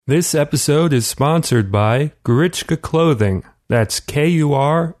This episode is sponsored by Gorichka Clothing. That's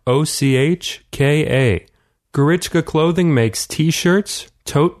Kurochka. Gorichka Clothing makes t-shirts,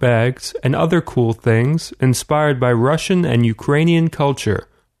 tote bags, and other cool things inspired by Russian and Ukrainian culture.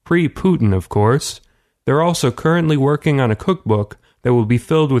 Pre-Putin, of course. They're also currently working on a cookbook that will be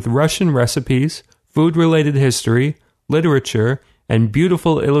filled with Russian recipes, food-related history, literature, and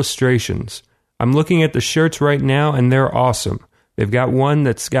beautiful illustrations. I'm looking at the shirts right now, and they're awesome. They've got one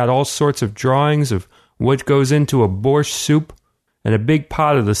that's got all sorts of drawings of what goes into a borscht soup and a big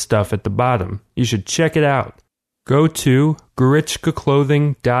pot of the stuff at the bottom. You should check it out. Go to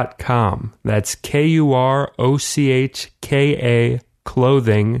gorichkaclothing.com. That's Kurochka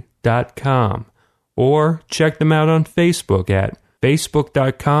clothing.com. Or check them out on Facebook at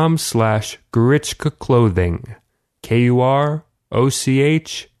facebook.com/gorichkaclothing.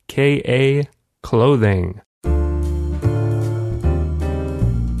 Kurochka clothing.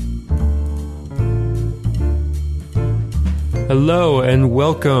 Hello and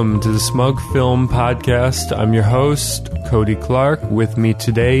welcome to the Smug Film Podcast. I'm your host, Cody Clark. With me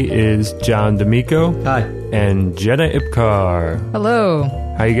today is John D'Amico. Hi. And Jenna Ipcar. Hello.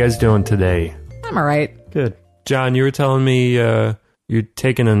 How you guys doing today? I'm all right. Good. John, you were telling me you're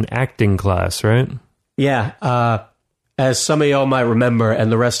taking an acting class, right? Yeah. As some of y'all might remember, and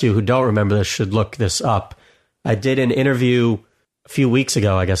the rest of you who don't remember this should look this up, I did an interview a few weeks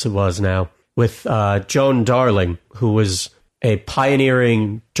ago, I guess it was now, with Joan Darling, who was a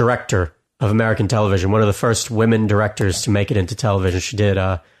pioneering director of American television, one of the first women directors to make it into television. She did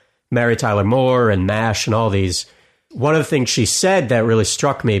Mary Tyler Moore and MASH and all these. One of the things she said that really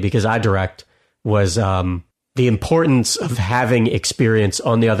struck me, because I direct, was the importance of having experience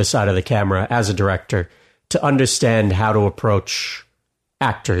on the other side of the camera as a director to understand how to approach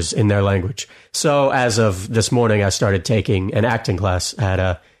actors in their language. So as of this morning, I started taking an acting class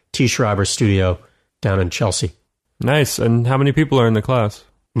at T. Schreiber Studio down in Chelsea. Nice. And how many people are in the class?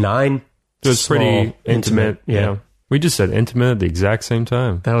 9. So it's pretty intimate. Yeah. You know. We just said intimate at the exact same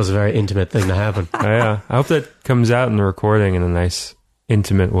time. That was a very intimate thing to happen. Yeah. I hope that comes out in the recording in a nice,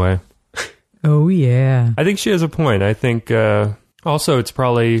 intimate way. Oh, yeah. I think she has a point. I think also it's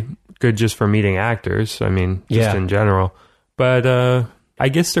probably good just for meeting actors. I mean, just in general. But I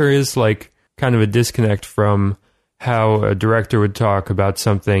guess there is like kind of a disconnect from how a director would talk about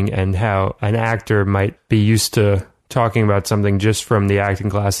something and how an actor might be used to talking about something just from the acting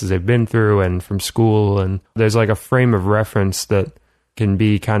classes they've been through and from school. And there's like a frame of reference that can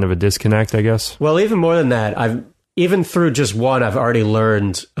be kind of a disconnect, I guess. Well, even more than that, even through just one, I've already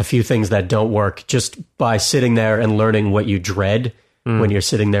learned a few things that don't work just by sitting there and learning what you dread when you're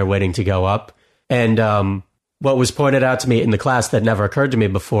sitting there waiting to go up. And what was pointed out to me in the class that never occurred to me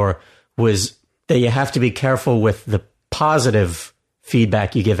before was that you have to be careful with the positive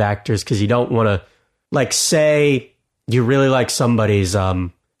feedback you give actors, because you don't want to, like, say you really like somebody's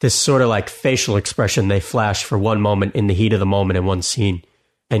this sort of like facial expression they flash for one moment in the heat of the moment in one scene,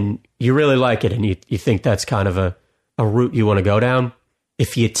 and you really like it and you think that's kind of a route you want to go down.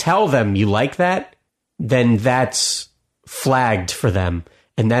 If you tell them you like that, then that's flagged for them,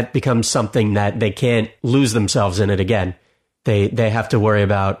 and that becomes something that they can't lose themselves in it again. They have to worry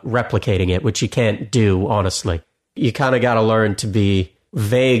about replicating it, which you can't do, honestly. You kind of got to learn to be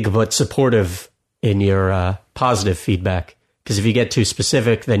vague but supportive in your positive feedback, because if you get too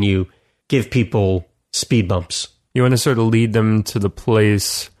specific, then you give people speed bumps. You want to sort of lead them to the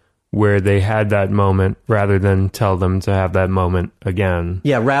place where they had that moment rather than tell them to have that moment again.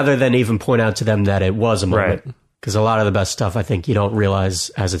 Yeah, rather than even point out to them that it was a moment. Right. Because a lot of the best stuff, I think, you don't realize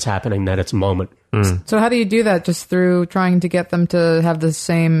as it's happening that it's a moment. So how do you do that? Just through trying to get them to have the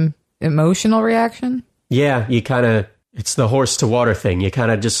same emotional reaction? Yeah, you kind of, it's the horse to water thing. You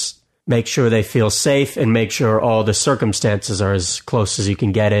kind of just make sure they feel safe and make sure all the circumstances are as close as you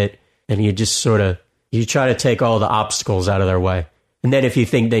can get it. And you just sort of, you try to take all the obstacles out of their way. And then if you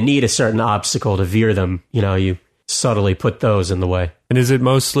think they need a certain obstacle to veer them, you subtly put those in the way. And is it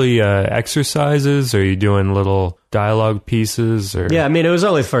mostly exercises? Or are you doing little dialogue pieces? Or? Yeah, I mean, it was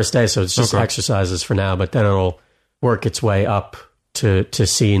only the first day, so it's just exercises for now, but then it'll work its way up to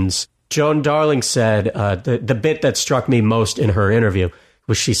scenes. Joan Darling said the bit that struck me most in her interview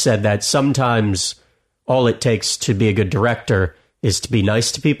was she said that sometimes all it takes to be a good director is to be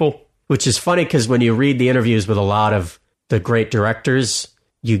nice to people, which is funny because when you read the interviews with a lot of the great directors,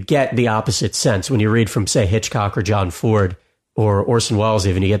 you get the opposite sense. When you read from, say, Hitchcock or John Ford or Orson Welles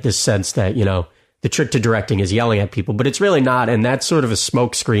even, you get this sense that, the trick to directing is yelling at people, but it's really not. And that's sort of a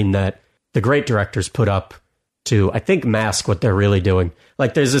smokescreen that the great directors put up to, I think, mask what they're really doing.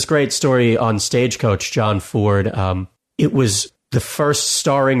 Like there's this great story on Stagecoach, John Ford. It was the first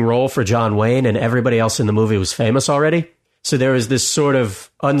starring role for John Wayne, and everybody else in the movie was famous already. So there was this sort of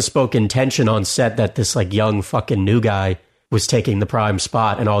unspoken tension on set that this like young fucking new guy was taking the prime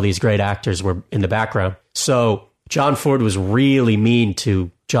spot and all these great actors were in the background. So John Ford was really mean to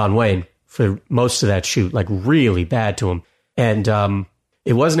John Wayne for most of that shoot, like really bad to him. And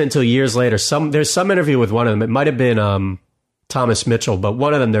it wasn't until years later, there's some interview with one of them. It might have been Thomas Mitchell, but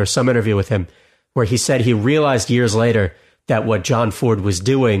one of them, there's some interview with him where he said he realized years later that what John Ford was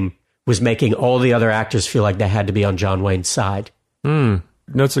doing was making all the other actors feel like they had to be on John Wayne's side.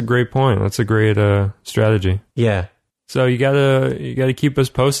 That's a great point. That's a great strategy. Yeah. So you gotta keep us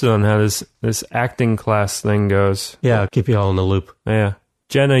posted on how this acting class thing goes. Yeah, I'll keep you all in the loop. Yeah.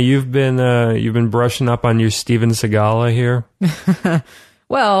 Jenna, you've been brushing up on your Steven Seagal here.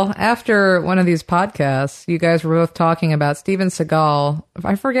 Well, after one of these podcasts, you guys were both talking about Steven Seagal.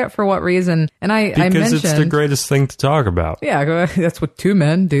 I forget for what reason, and I mentioned because it's the greatest thing to talk about. Yeah, that's what two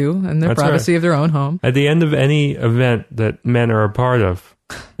men do in the privacy of their own home. At the end of any event that men are a part of,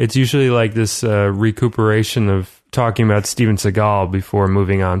 it's usually like this recuperation of talking about Steven Seagal before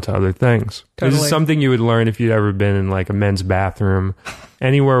moving on to other things. Totally. This is something you would learn if you'd ever been in like a men's bathroom,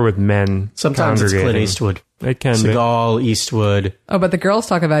 anywhere with men. Sometimes it's Clint Eastwood. It can Seagal, be. Eastwood. Oh, but the girls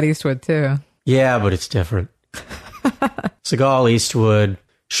talk about Eastwood too. Yeah, but it's different. Seagal, Eastwood,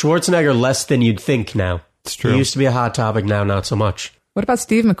 Schwarzenegger, less than you'd think now. It's true. He used to be a hot topic, now not so much. What about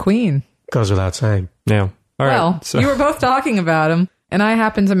Steve McQueen? Goes without saying. Yeah. All right. Well, you were both talking about him, and I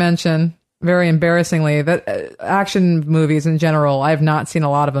happened to mention, very embarrassingly, that action movies in general, I have not seen a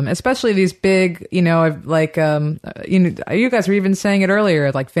lot of them, especially these big, you guys were even saying it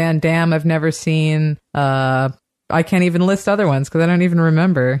earlier, like Van Damme I've never seen. I can't even list other ones because I don't even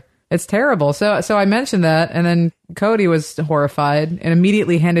remember. It's terrible. So I mentioned that, and then Cody was horrified and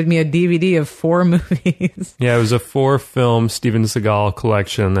immediately handed me a DVD of 4 movies. Yeah, it was a 4-film Steven Seagal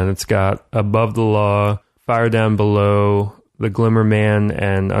collection, and it's got Above the Law, Fire Down Below, The Glimmer Man,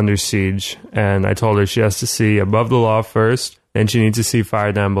 and Under Siege. And I told her she has to see Above the Law first, and she needs to see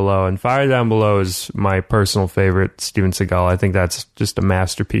Fire Down Below. And Fire Down Below is my personal favorite Steven Seagal. I think that's just a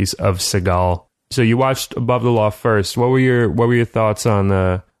masterpiece of Seagal. So you watched Above the Law first. What were your thoughts on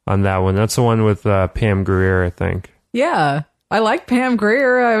that one? That's the one with Pam Grier, I think. Yeah, I like Pam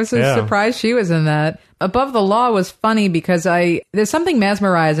Grier. I was surprised she was in that. Above the Law was funny because there's something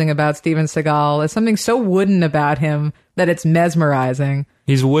mesmerizing about Steven Seagal. There's something so wooden about him that it's mesmerizing.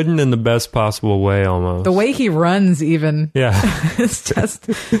 He's wooden in the best possible way, almost. The way he runs, even. Yeah. It's just...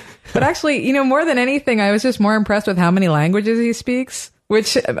 But actually, more than anything, I was just more impressed with how many languages he speaks,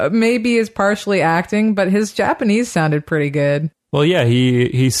 which maybe is partially acting, but his Japanese sounded pretty good. Well, yeah,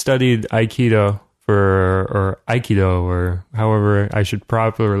 he studied Aikido or Aikido, or however I should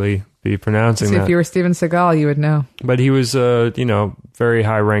properly be pronouncing that. If you were Steven Seagal, you would know. But he was very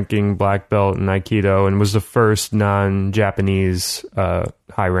high-ranking black belt in Aikido and was the first non-Japanese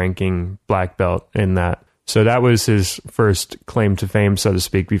high-ranking black belt in that. So that was his first claim to fame, so to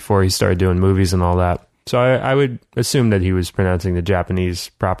speak, before he started doing movies and all that. So I would assume that he was pronouncing the Japanese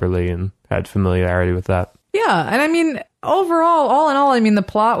properly and had familiarity with that. Yeah, and I mean, overall, all in all, I mean, the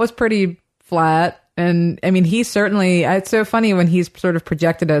plot was pretty flat. And I mean, he certainly, it's so funny when he's sort of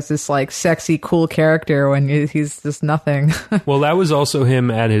projected as this like sexy, cool character when he's just nothing. Well, that was also him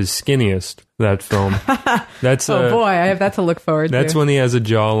at his skinniest, that film. That's boy, I have that to look forward to. That's when he has a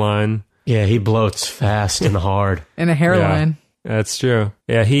jawline. Yeah, he bloats fast and hard. And a hairline. Yeah, that's true.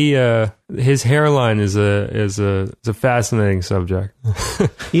 Yeah, his hairline is a fascinating subject.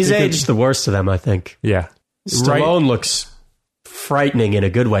 He's aged the worst of them, I think. Yeah. Stallone looks frightening in a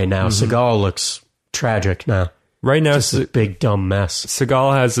good way now. Mm-hmm. Seagal looks tragic now. Right now, just a big dumb mess.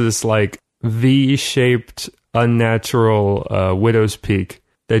 Seagal has this like V-shaped, unnatural widow's peak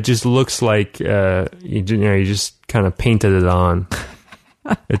that just looks like you just kind of painted it on.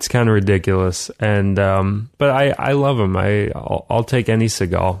 It's kind of ridiculous, and but I love him. I'll take any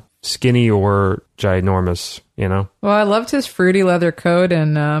Seagal, skinny or ginormous. Well, I loved his fruity leather coat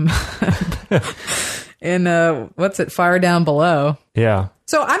and what's it, Fire Down Below. Yeah.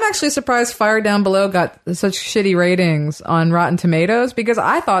 So I'm actually surprised Fire Down Below got such shitty ratings on Rotten Tomatoes because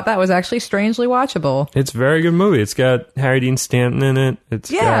I thought that was actually strangely watchable. It's a very good movie. It's got Harry Dean Stanton in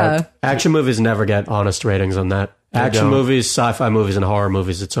it. Action movies never get honest ratings on that. Action movies, sci-fi movies, and horror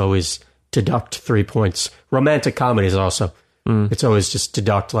movies, it's always deduct 3 points. Romantic comedies also. It's always just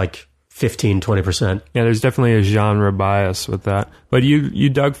deduct like 15, 20%. Yeah, there's definitely a genre bias with that. But you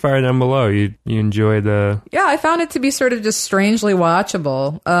dug Fire Down Below. You enjoyed the... Yeah, I found it to be sort of just strangely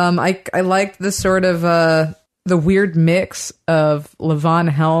watchable. I liked the sort of the weird mix of Levon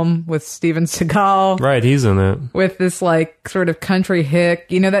Helm with Steven Seagal. Right, he's in it. With this like sort of country hick,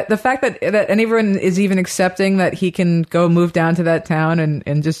 that the fact that anyone is even accepting that he can go move down to that town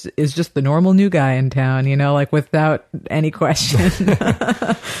and just is just the normal new guy in town, like without any question.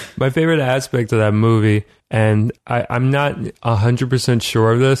 My favorite aspect of that movie, and I'm not 100%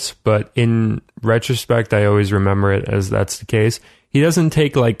 sure of this, but in retrospect, I always remember it as that's the case. He doesn't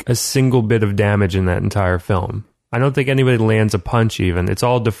take like a single bit of damage in that entire film. I don't think anybody lands a punch even. It's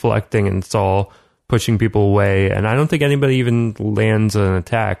all deflecting and it's all pushing people away. And I don't think anybody even lands an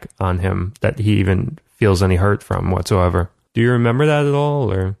attack on him that he even feels any hurt from whatsoever. Do you remember that at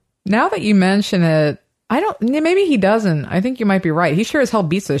all? Or now that you mention it, maybe he doesn't. I think you might be right. He sure as hell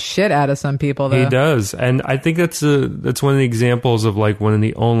beats the shit out of some people, though. He does. And I think that's one of the examples of like one of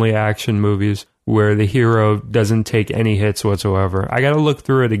the only action movies where the hero doesn't take any hits whatsoever. I got to look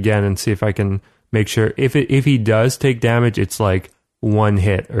through it again and see if I can make sure if he does take damage, it's like one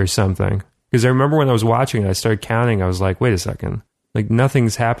hit or something. Because I remember when I was watching it, I started counting. I was like, wait a second, like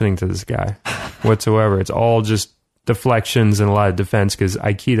nothing's happening to this guy whatsoever. It's all just deflections and a lot of defense. Because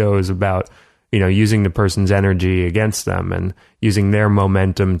Aikido is about using the person's energy against them and using their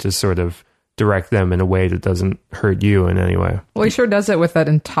momentum to sort of direct them in a way that doesn't hurt you in any way. Well, he sure does it with that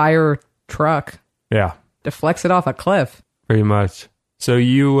entire truck. Yeah. Deflects it off a cliff. Pretty much. So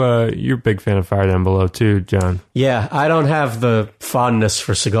you're a big fan of Fire Down Below too, John. Yeah, I don't have the fondness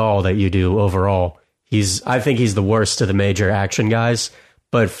for Seagal that you do overall. I think he's the worst of the major action guys,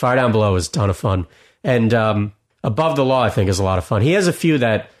 but Fire Down Below is a ton of fun. And Above the Law, I think, is a lot of fun. He has a few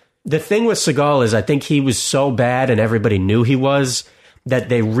that... The thing with Seagal is I think he was so bad and everybody knew he was that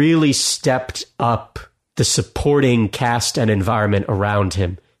they really stepped up the supporting cast and environment around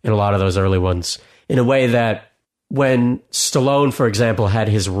him in a lot of those early ones, in a way that when Stallone, for example, had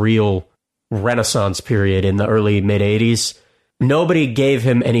his real renaissance period in the early mid-'80s, nobody gave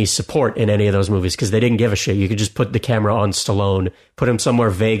him any support in any of those movies because they didn't give a shit. You could just put the camera on Stallone, put him somewhere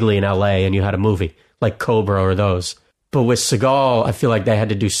vaguely in LA, and you had a movie like Cobra or those. But with Seagal, I feel like they had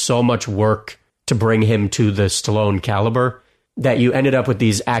to do so much work to bring him to the Stallone caliber that you ended up with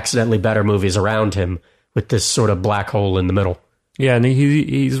these accidentally better movies around him with this sort of black hole in the middle. Yeah, and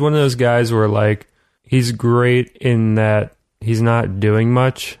he's one of those guys where like he's great in that he's not doing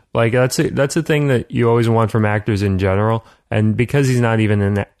much. Like that's a thing that you always want from actors in general. And because he's not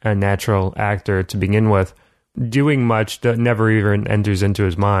even a natural actor to begin with, doing much never even enters into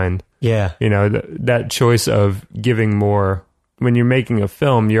his mind. Yeah. That choice of giving more. When you're making a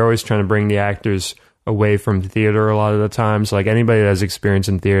film, you're always trying to bring the actors away from theater a lot of the times. Like anybody that has experience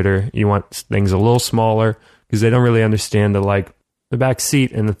in theater, you want things a little smaller because they don't really understand that like the back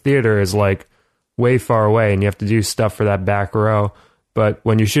seat in the theater is like way far away and you have to do stuff for that back row. But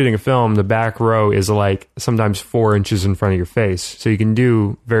when you're shooting a film, the back row is like sometimes 4 inches in front of your face. So you can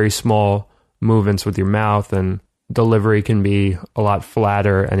do very small movements with your mouth and delivery can be a lot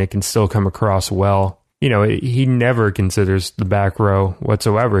flatter and it can still come across well. He never considers the back row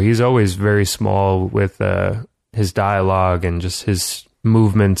whatsoever. He's always very small with his dialogue and just his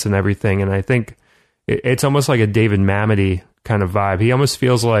movements and everything. And I think it's almost like a David Mamady kind of vibe. He almost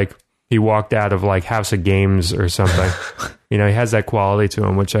feels like he walked out of like House of Games or something. He has that quality to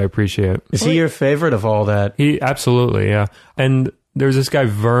him, which I appreciate. Is he your favorite of all that? He absolutely, yeah. And there's this guy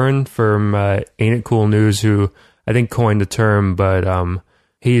Vern from Ain't It Cool News who I think coined the term, but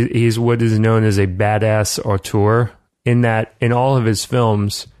he's what is known as a badass auteur, in that in all of his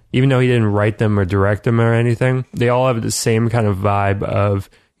films, even though he didn't write them or direct them or anything, they all have the same kind of vibe of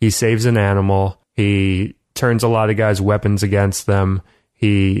he saves an animal, he turns a lot of guys' weapons against them,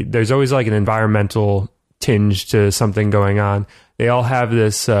 there's always like an environmental tinge to something going on. They all have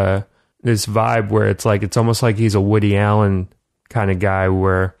this vibe where it's almost like he's a Woody Allen kind of guy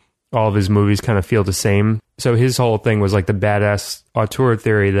where all of his movies kind of feel the same. So his whole thing was like the badass auteur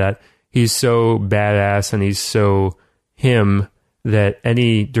theory, that he's so badass and he's so him that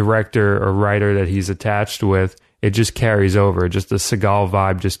any director or writer that he's attached with, it just carries over. Just the Seagal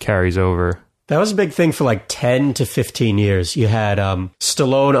vibe just carries over. That was a big thing for like 10 to 15 years. You had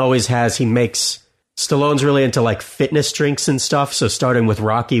Stallone Stallone's really into like fitness drinks and stuff. So starting with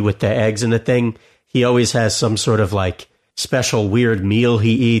Rocky with the eggs and the thing, he always has some sort of like special weird meal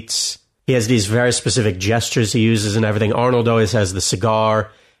he eats. He has these very specific gestures he uses and everything. Arnold always has the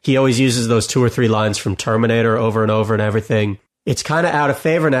cigar. He always uses those 2 or 3 lines from Terminator over and over and everything. It's kind of out of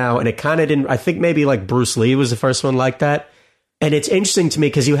favor now, and it kind of didn't... I think maybe like Bruce Lee was the first one like that. And it's interesting to me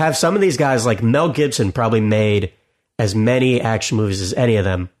because you have some of these guys, like Mel Gibson probably made as many action movies as any of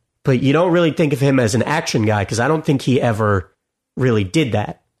them, but you don't really think of him as an action guy because I don't think he ever really did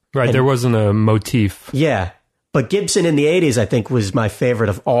that. Right, and there wasn't a motif. Yeah. But Gibson in the 80s, I think, was my favorite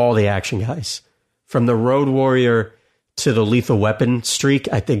of all the action guys. From the Road Warrior to the Lethal Weapon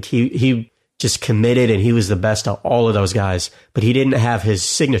streak, I think he just committed, and he was the best of all of those guys. But he didn't have his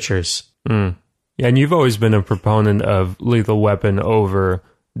signatures. Yeah, and you've always been a proponent of Lethal Weapon over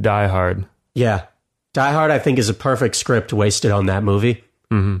Die Hard. Yeah. Die Hard, I think, is a perfect script wasted on that movie.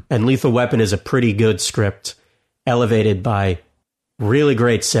 And Lethal Weapon is a pretty good script, elevated by really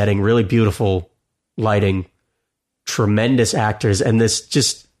great setting, really beautiful lighting, tremendous actors, and this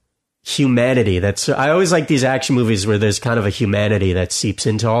just humanity. I always like these action movies where there's kind of a humanity that seeps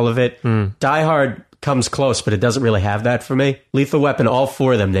into all of it. Die Hard comes close, but it doesn't really have that for me. Lethal Weapon, all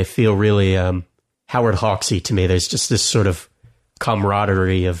four of them, they feel really Howard Hawksy to me. There's just this sort of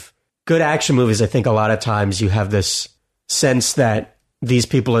camaraderie of good action movies. I think a lot of times you have this sense that these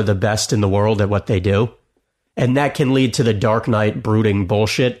people are the best in the world at what they do. And that can lead to the Dark Knight brooding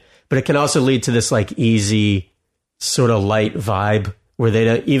bullshit, but it can also lead to this like easy sort of light vibe where they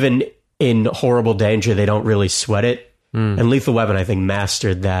don't, even in horrible danger, they don't really sweat it. And Lethal Weapon, I think,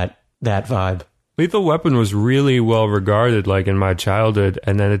 mastered that vibe. Lethal Weapon was really well regarded, like in my childhood,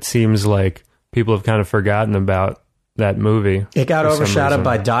 and then it seems like people have kind of forgotten about that movie. It got overshadowed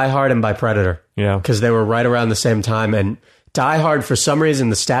by Die Hard and by Predator. Yeah. Because they were right around the same time. And Die Hard, for some reason,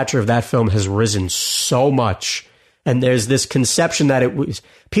 the stature of that film has risen so much. And there's this conception that it was...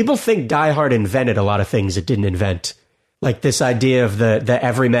 People think Die Hard invented a lot of things it didn't invent. Like this idea of the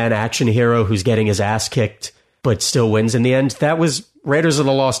everyman action hero who's getting his ass kicked but still wins in the end. That was... Raiders of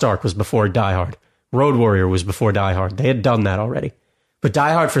the Lost Ark was before Die Hard. Road Warrior was before Die Hard. They had done that already. But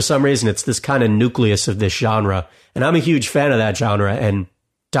Die Hard, for some reason, it's this kind of nucleus of this genre. And I'm a huge fan of that genre. And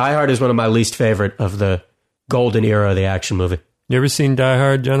Die Hard is one of my least favorite of the golden era of the action movie. You ever seen Die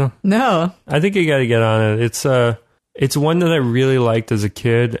Hard, Jenna? No. I think you got to get on it. It's one that I really liked as a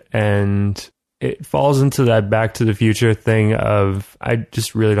kid, and it falls into that Back to the Future thing of I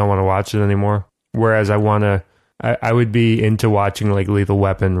just really don't want to watch it anymore. Whereas I would be into watching like Lethal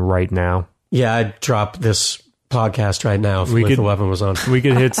Weapon right now. Yeah, I'd drop this podcast right now if Lethal Weapon was on. We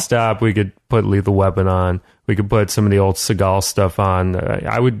could hit stop. We could put Lethal Weapon on. We could put some of the old Seagal stuff on.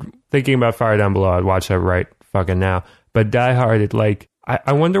 Thinking about Fire Down Below, I'd watch that right fucking now. But Die Hard,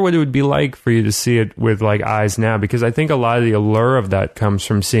 I wonder what it would be like for you to see it with like eyes now, because I think a lot of the allure of that comes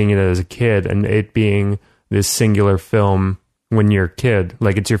from seeing it as a kid and it being this singular film when you're a kid.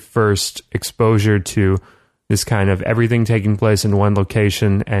 Like it's your first exposure to this kind of everything taking place in one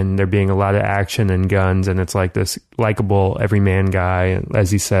location and there being a lot of action and guns, and it's like this likable everyman guy, as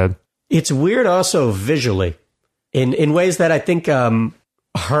he said. It's weird also visually in ways that I think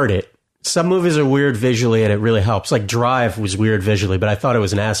hurt it. Some movies are weird visually and it really helps. Like Drive was weird visually, but I thought it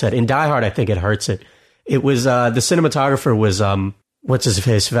was an asset. In Die Hard, I think it hurts it. It was, the cinematographer was, what's his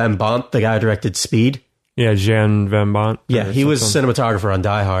face? Van Bont, the guy who directed Speed. Yeah, Jan Van Bont. Yeah, he was cinematographer on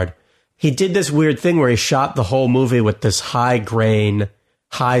Die Hard. He did this weird thing where he shot the whole movie with this high grain,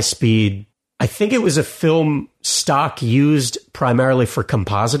 high speed. I think it was a film stock used primarily for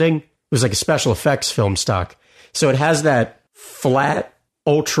compositing. It was like a special effects film stock. So it has that flat,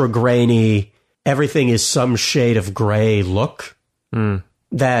 ultra grainy, everything is some shade of gray look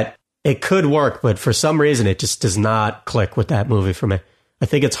that it could work, but for some reason it just does not click with that movie for me. I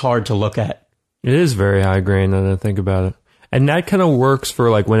think it's hard to look at. It is very high grain now that I think about it. And that kind of works for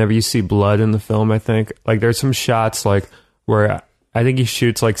like whenever you see blood in the film, I think. Like there's some shots like where I think he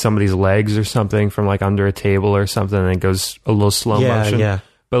shoots like somebody's legs or something from like under a table or something and it goes a little slow motion. Yeah.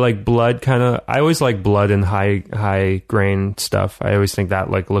 But like blood kind of, I always like blood and high grain stuff. I always think that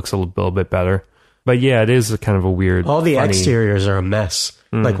like looks a little bit better. But yeah, it is a kind of a weird. All the exteriors are a mess.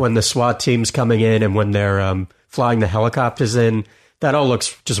 Like when the SWAT team's coming in and when they're flying the helicopters in, that all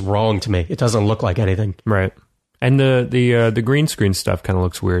looks just wrong to me. It doesn't look like anything. Right. And the green screen stuff kind of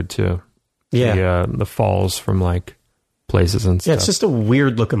looks weird too. Yeah. The falls from like places and stuff. Yeah, it's just a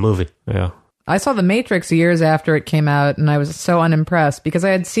weird looking movie. Yeah. I saw The Matrix years after it came out, and I was so unimpressed because I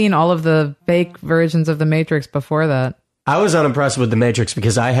had seen all of the fake versions of The Matrix before that. I was unimpressed with The Matrix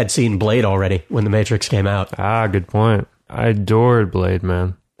because I had seen Blade already when The Matrix came out. Ah, good point. I adored Blade,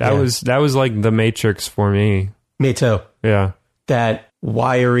 man. That was like The Matrix for me. Me too. Yeah. That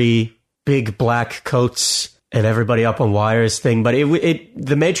wiry, big black coats and everybody up on wires thing. But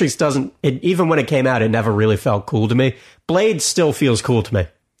The Matrix doesn't, even when it came out, it never really felt cool to me. Blade still feels cool to me.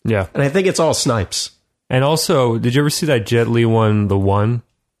 Yeah. And I think it's all Snipes. And also, did you ever see that Jet Li one, The One?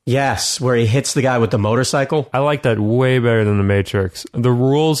 Yes, where he hits the guy with the motorcycle. I like that way better than The Matrix. The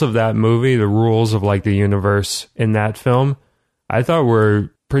rules of that movie, the rules of like the universe in that film, I thought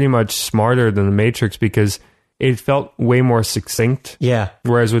were pretty much smarter than The Matrix because it felt way more succinct. Yeah.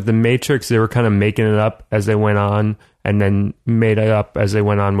 Whereas with The Matrix, they were kind of making it up as they went on, and then made it up as they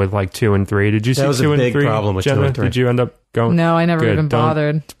went on with like 2 and 3. Did you see 2 and 3? That was a big problem with Jenna? 2 and 3. Did you end up going? No, I never even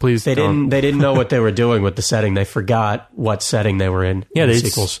bothered. Please, they didn't know what they were doing with the setting. They forgot what setting they were in. Yeah, in they the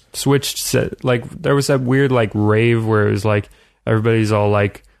sequels. switched. Like there was that weird like rave where it was like everybody's all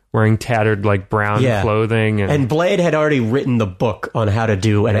like wearing tattered like brown clothing, and Blade had already written the book on how to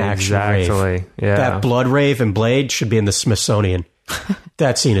do an action rave. Yeah, that blood rave in Blade should be in the Smithsonian.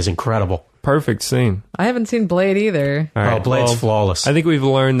 That scene is incredible. Perfect scene. I haven't seen Blade either. All right, Blade's flawless. I think we've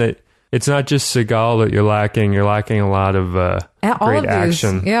learned that it's not just Seagal that you're lacking. You're lacking a lot of great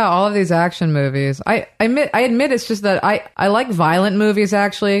action. Yeah, all of these action movies. I admit it's just that I like violent movies,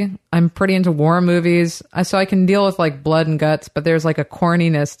 actually. I'm pretty into war movies. So I can deal with like blood and guts, but there's like a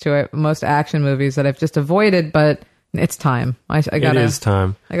corniness to it. Most action movies that I've just avoided, but it's time. I gotta, it is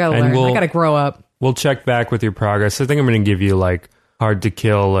time. I gotta learn. I gotta grow up. We'll check back with your progress. I think I'm going to give you like Hard to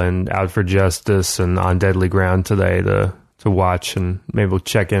Kill and Out for Justice and On Deadly Ground today to watch, and maybe we'll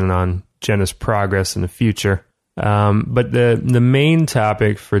check in on Jenna's progress in the future. But the main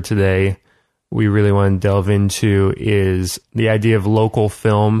topic for today we really want to delve into is the idea of local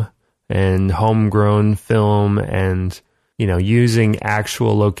film and homegrown film, and using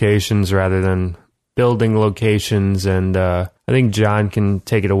actual locations rather than building locations. And I think John can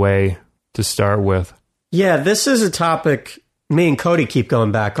take it away to start with. Yeah, this is a topic me and Cody keep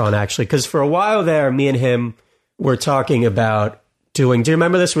going back on, actually, because for a while there, me and him were talking about doing, do you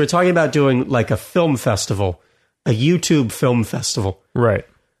remember this? We were talking about doing like a film festival, a YouTube film festival. Right.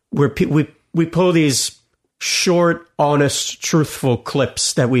 Where we pull these short, honest, truthful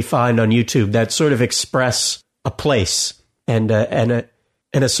clips that we find on YouTube that sort of express a place and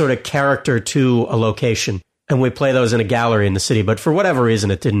a sort of character to a location. And we play those in a gallery in the city, but for whatever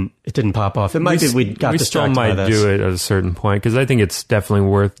reason, it didn't pop off. It might be we got distracted by this. We still might do it at a certain point, because I think it's definitely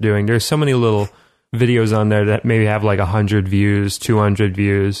worth doing. There's so many little videos on there that maybe have like 100 views, 200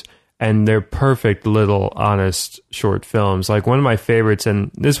 views, and they're perfect little honest short films. Like one of my favorites, and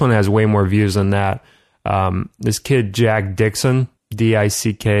this one has way more views than that. This kid Jack Dixon,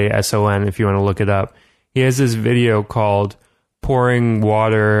 Dickson, if you want to look it up. He has this video called "Pouring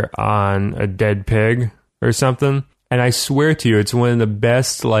Water on a Dead Pig" or something, and I swear to you, it's one of the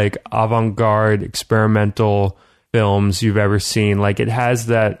best like avant-garde experimental films you've ever seen. Like it has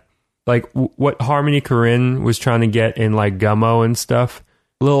that, like what Harmony Korine was trying to get in like Gummo and stuff.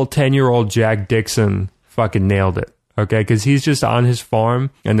 Little 10-year-old Jack Dixon fucking nailed it. Okay, because he's just on his farm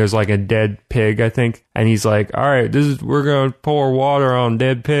and there's like a dead pig, I think, and he's like, "All right, we're gonna pour water on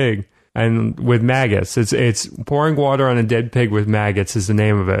dead pig." And with maggots, it's pouring water on a dead pig with maggots is the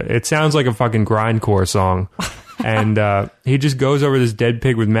name of it. It sounds like a fucking grindcore song. And he just goes over this dead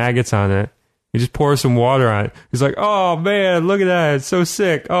pig with maggots on it. He just pours some water on it. He's like, "Oh man, look at that! It's so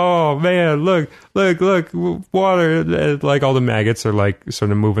sick! Oh man, look, water!" Like all the maggots are like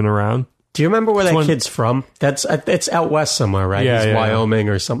sort of moving around. Do you remember where that kid's from? It's out west somewhere, right? Yeah, it's Wyoming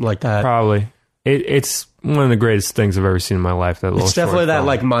or something like that. Probably. It's one of the greatest things I've ever seen in my life. That little it's definitely that film.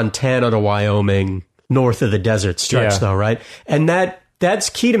 Like Montana to Wyoming, north of the desert stretch, though, right? And that's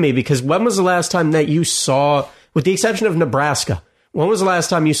key to me, because when was the last time that you saw, with the exception of Nebraska, when was the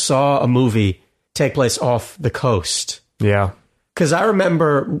last time you saw a movie take place off the coast? Yeah. Because I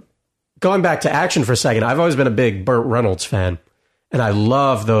remember, going back to action for a second, I've always been a big Burt Reynolds fan, and I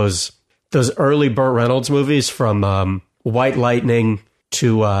love those early Burt Reynolds movies, from White Lightning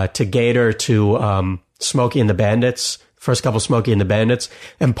to Gator to Smokey and the Bandits, first couple Smokey and the Bandits.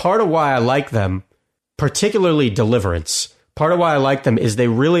 And part of why I like them, particularly Deliverance, part of why I like them is they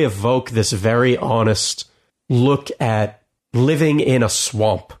really evoke this very honest look at living in a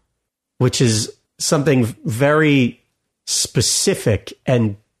swamp, which is something very specific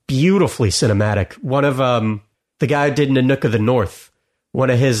and beautifully cinematic. One of the guy who did Nanook of the North, one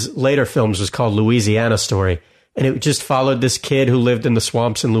of his later films was called Louisiana Story. And it just followed this kid who lived in the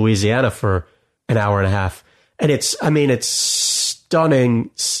swamps in Louisiana for an hour and a half. And it's stunning.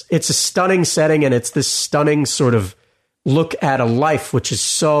 It's a stunning setting, and it's this stunning sort of look at a life which is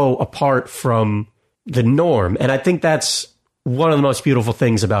so apart from the norm. And I think that's one of the most beautiful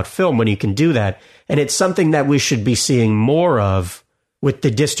things about film, when you can do that. And it's something that we should be seeing more of with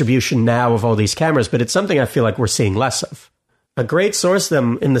the distribution now of all these cameras, but it's something I feel like we're seeing less of. A great source of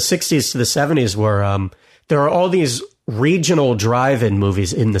them in the 60s to the 70s were... there are all these regional drive-in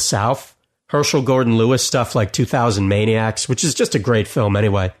movies in the South. Herschel Gordon Lewis stuff like 2000 Maniacs, which is just a great film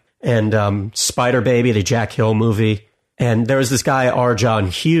anyway. And Spider Baby, the Jack Hill movie. And there was this guy, R. John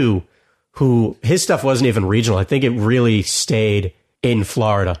Hugh, who his stuff wasn't even regional. I think it really stayed in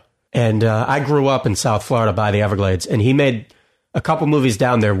Florida. And I grew up in South Florida by the Everglades, and he made a couple movies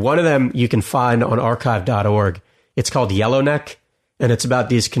down there. One of them you can find on archive.org. It's called Yellowneck, and it's about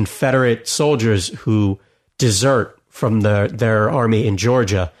these Confederate soldiers who desert from their army in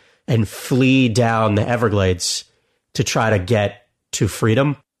Georgia and flee down the Everglades to try to get to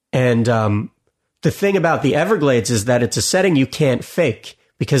freedom. And the thing about the Everglades is that it's a setting you can't fake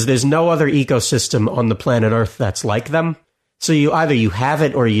because there's no other ecosystem on the planet Earth that's like them. So you either you have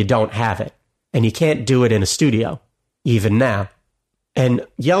it or you don't have it. And you can't do it in a studio, even now. And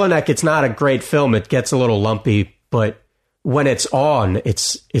Yellowneck, it's not a great film. It gets a little lumpy, but when it's on,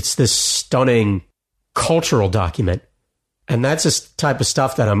 it's this stunning cultural document. And that's this type of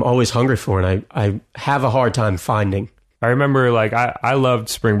stuff that I'm always hungry for, and I have a hard time finding. I remember, like, I loved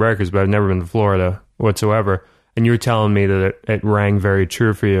Spring Breakers, but I've never been to Florida whatsoever. And you were telling me that it rang very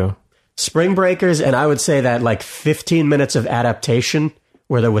true for you. Spring Breakers, and I would say that like 15 minutes of Adaptation,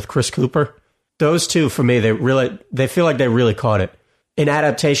 where they're with Chris Cooper, those two, for me, they feel like they really caught it. In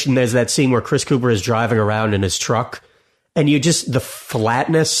Adaptation, there's that scene where Chris Cooper is driving around in his truck, and the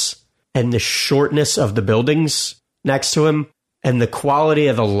flatness and the shortness of the buildings next to him, and the quality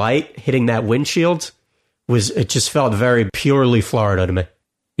of the light hitting that windshield, it just felt very purely Florida to me.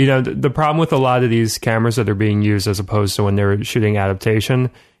 You know, the problem with a lot of these cameras that are being used as opposed to when they were shooting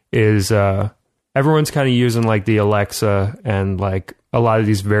Adaptation is everyone's kind of using like the Alexa and like a lot of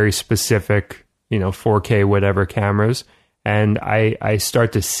these very specific, 4K whatever cameras. And I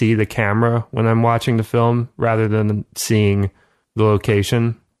start to see the camera when I'm watching the film rather than seeing the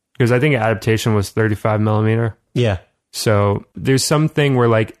location. Because I think Adaptation was 35 millimeter. Yeah. So there's something where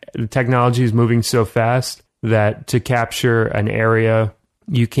like the technology is moving so fast that to capture an area,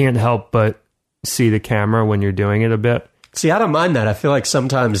 you can't help but see the camera when you're doing it a bit. See, I don't mind that. I feel like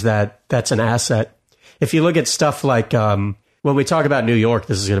sometimes that's an asset. If you look at stuff like, when we talk about New York,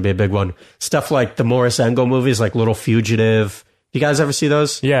 this is going to be a big one. Stuff like the Morris Engel movies, like Little Fugitive. You guys ever see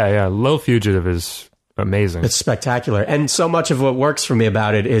those? Yeah. Little Fugitive is amazing. It's spectacular. And so much of what works for me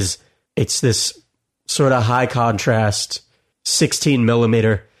about it is it's this sort of high contrast, 16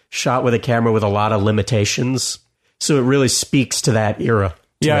 millimeter shot with a camera with a lot of limitations. So it really speaks to that era.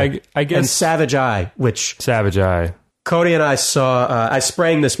 Yeah, I guess. And Savage Eye, Savage Eye. Cody and I saw, I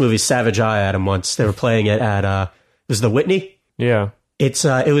sprang this movie Savage Eye at him once. They were playing it at, it was the Whitney. Yeah.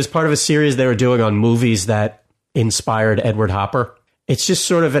 It was part of a series they were doing on movies that inspired Edward Hopper. It's just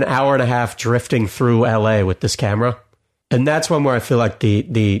sort of an hour and a half drifting through LA with this camera. And that's one where I feel like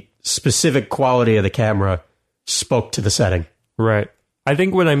the specific quality of the camera spoke to the setting. Right. I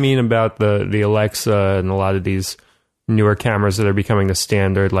think what I mean about the Alexa and a lot of these newer cameras that are becoming the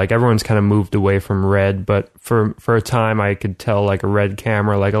standard, like everyone's kind of moved away from red, but for a time I could tell like a red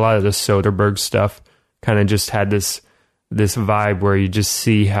camera, like a lot of the Soderbergh stuff kind of just had this vibe where you just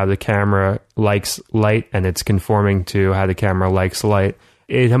see how the camera likes light and it's conforming to how the camera likes light.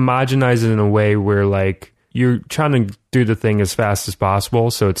 It homogenizes in a way where like you're trying to do the thing as fast as possible.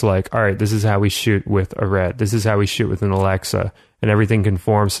 So it's like, all right, this is how we shoot with a red. This is how we shoot with an Alexa, and everything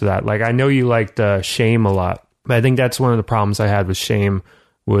conforms to that. Like I know you liked Shame a lot, but I think that's one of the problems I had with Shame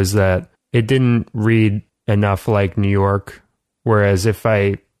was that it didn't read enough like New York. Whereas if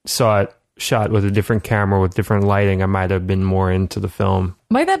I saw it shot with a different camera with different lighting, I might have been more into the film.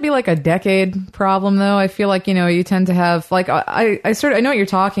 Might that be like a decade problem though? I feel like, you tend to have like, I know what you're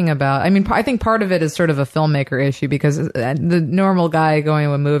talking about. I mean, I think part of it is sort of a filmmaker issue because the normal guy going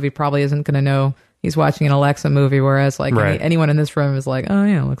to a movie probably isn't going to know he's watching an Alexa movie, whereas like anyone in this room is like, oh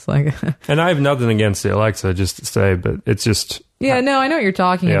yeah, it looks like it. And I have nothing against the Alexa, just to say, but it's just... Yeah, no, I know what you're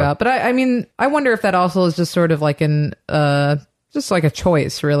talking about. But I mean, I wonder if that also is just sort of like just like a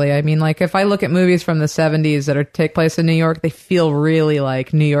choice, really. I mean, like if I look at movies from the 70s that take place in New York, they feel really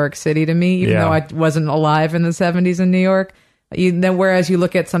like New York City to me, even though I wasn't alive in the 70s in New York. Whereas you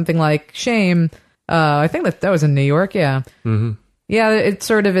look at something like Shame, I think that was in New York, yeah. Mm-hmm. Yeah, it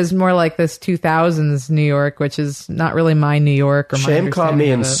sort of is more like this 2000s New York, which is not really my New York. Or Shame caught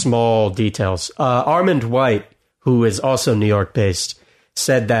me in small details. Armand White, who is also New York-based,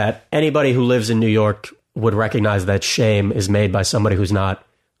 said that anybody who lives in New York would recognize that Shame is made by somebody who's not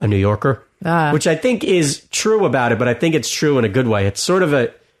a New Yorker, which I think is true about it, but I think it's true in a good way. It's sort of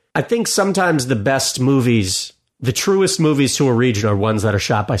I think sometimes the best movies, the truest movies to a region are ones that are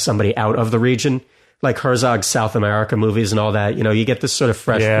shot by somebody out of the region, like Herzog's South America movies and all that. You get this sort of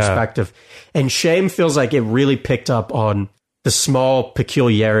fresh perspective. And Shame feels like it really picked up on the small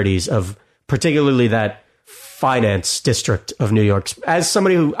peculiarities of particularly that finance district of New York. As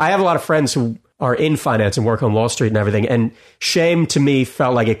somebody I have a lot of friends who are in finance and work on Wall Street and everything. And Shame to me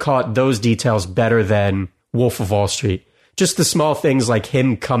felt like it caught those details better than Wolf of Wall Street. just the small things like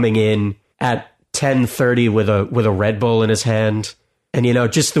him coming in at 10:30 with a Red Bull in his hand, and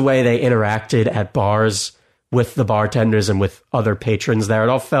just the way they interacted at bars with the bartenders and with other patrons there. It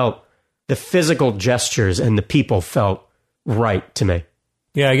all felt, the physical gestures and the people felt right to me.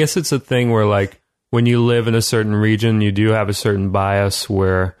 Yeah, I guess it's a thing where, like, when you live in a certain region, you do have a certain bias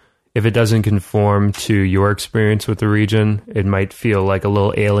where if it doesn't conform to your experience with the region, it might feel like a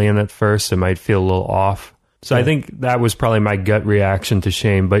little alien at first. It might feel a little off. So I think that was probably my gut reaction to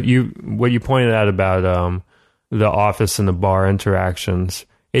Shame. But what you pointed out about the office and the bar interactions,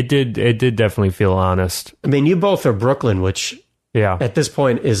 it did definitely feel honest. I mean, you both are Brooklyn, which at this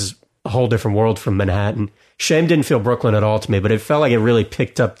point is a whole different world from Manhattan. Shame didn't feel Brooklyn at all to me, but it felt like it really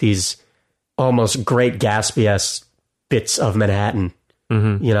picked up these almost Great Gatsby-esque bits of Manhattan.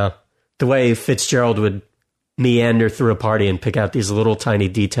 Mm-hmm. The way Fitzgerald would meander through a party and pick out these little tiny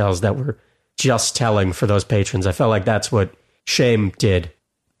details that were just telling for those patrons. I felt like that's what Shame did.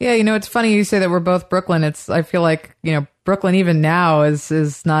 Yeah, it's funny you say that we're both Brooklyn. I feel like, Brooklyn even now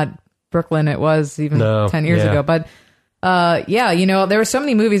is not Brooklyn it was even 10 years ago. But there were so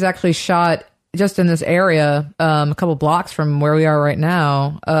many movies actually shot just in this area, a couple blocks from where we are right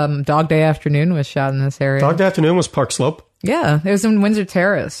now. Dog Day Afternoon was shot in this area. Dog Day Afternoon was Park Slope? Yeah, it was in Windsor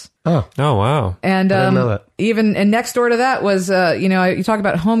Terrace. Oh, wow. And I didn't know that. And next door to that was, you talk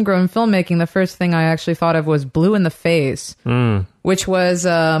about homegrown filmmaking. The first thing I actually thought of was Blue in the Face, which was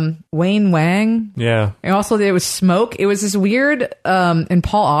Wayne Wang. Yeah. And also it was Smoke. It was this weird, and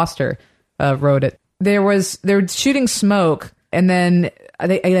Paul Auster wrote it. They were shooting Smoke, and then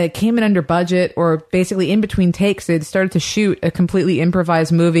they came in under budget, or basically in between takes, they started to shoot a completely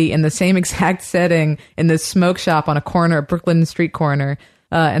improvised movie in the same exact setting in this smoke shop on a corner, a Brooklyn street corner.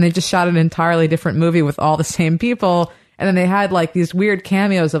 And they just shot an entirely different movie with all the same people. And then they had like these weird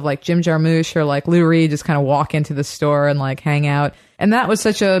cameos of like Jim Jarmusch or like Lou Reed just kind of walk into the store and like hang out. And that was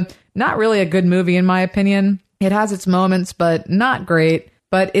not really a good movie in my opinion. It has its moments, but not great.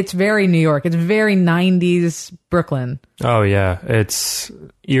 But it's very New York. It's very 90s Brooklyn. Oh, yeah. It's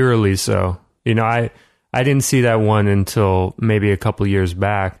eerily so. I didn't see that one until maybe a couple years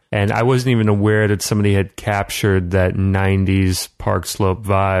back. And I wasn't even aware that somebody had captured that 90s Park Slope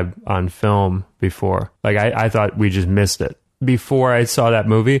vibe on film before. Like, I thought we just missed it. Before I saw that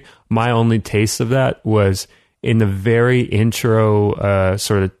movie, my only taste of that was in the very intro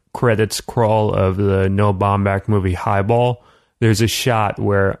sort of credits crawl of the Noah Baumbach movie Highball. There's a shot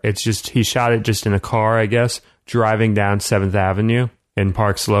where he shot it just in a car, I guess, driving down 7th Avenue in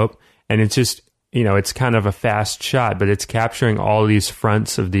Park Slope. And it's just, it's kind of a fast shot, but it's capturing all these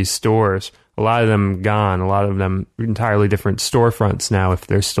fronts of these stores. A lot of them gone, a lot of them entirely different storefronts now, if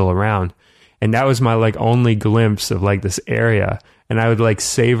they're still around. And that was my like only glimpse of like this area. And I would like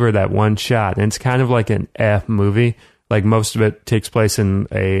savor that one shot. And it's kind of like an F movie. Like most of it takes place in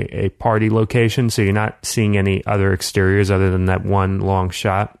a party location, so you're not seeing any other exteriors other than that one long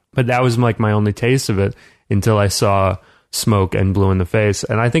shot. But that was like my only taste of it until I saw Smoke and Blue in the Face.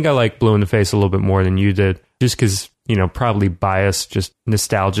 And I think I like Blue in the Face a little bit more than you did, just because, probably biased, just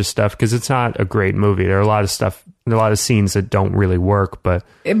nostalgia stuff, because it's not a great movie. There are a lot of scenes that don't really work, but...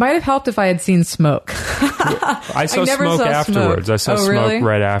 It might have helped if I had seen Smoke. I saw Smoke afterwards. I saw Smoke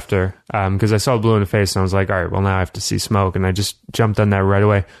right after, because I saw Blue in the Face, and I was like, all right, well, now I have to see Smoke, and I just jumped on that right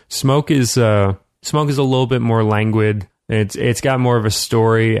away. Smoke is a little bit more languid. It's got more of a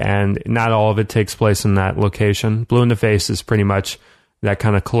story, and not all of it takes place in that location. Blue in the Face is pretty much that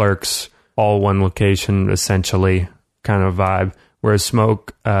kind of Clerks, all one location, essentially, kind of vibe. Whereas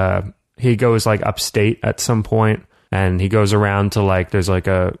Smoke, he goes like upstate at some point, and he goes around to like, there's like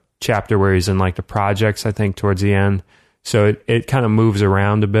a chapter where he's in like the projects, I think, towards the end. So it kind of moves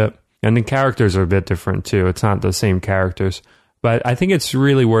around a bit. And the characters are a bit different too. It's not the same characters. But I think it's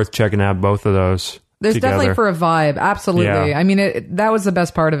really worth checking out both of those. There's together. definitely for a vibe. Absolutely. Yeah. I mean, that was the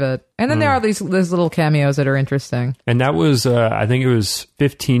best part of it. And then there are these little cameos that are interesting. And that was, I think it was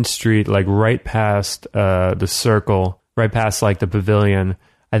 15th Street, like right past the Circle, right past like the Pavilion.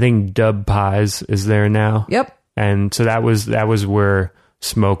 I think Dub Pies is there now. Yep. And so that was where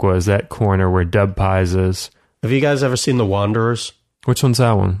Smoke was, that corner where Dub Pies is. Have you guys ever seen The Wanderers? Which one's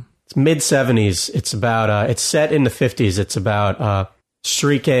that one? It's mid-70s. It's about, it's set in the 50s. It's about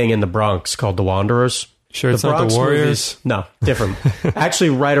street gang in the Bronx called The Wanderers. Sure, it's not the Warriors? No, different. Actually,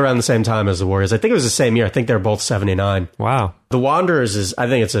 right around the same time as the Warriors. I think it was the same year. I think they're both 79. Wow. The Wanderers I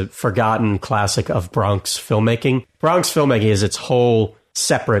think it's a forgotten classic of Bronx filmmaking. Bronx filmmaking is its whole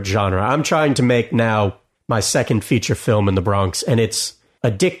separate genre. I'm trying to make now my second feature film in the Bronx, and it's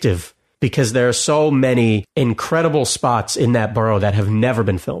addictive because there are so many incredible spots in that borough that have never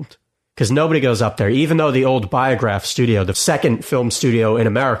been filmed. because nobody goes up there. Even though the old Biograph studio, the second film studio in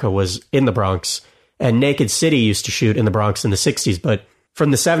America, was in the Bronx, and Naked City used to shoot in the Bronx in the 60s. But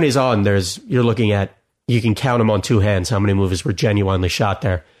from the 70s on, you're looking at, you can count them on two hands how many movies were genuinely shot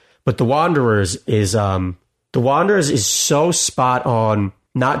there. But The Wanderers is so spot on,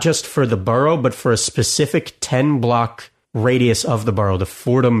 not just for the borough, but for a specific 10-block radius of the borough, the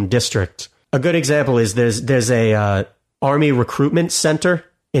Fordham district. A good example is there's a Army recruitment center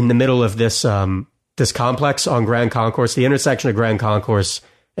in the middle of this complex on Grand Concourse, the intersection of Grand Concourse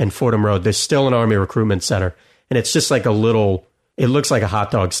and Fordham Road. There's still an Army recruitment center, and it's just like it looks like a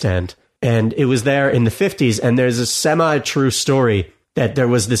hot dog stand. And it was there in the 50s, and there's a semi-true story that there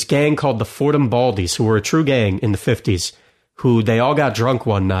was this gang called the Fordham Baldies, who were a true gang in the 50s, who they all got drunk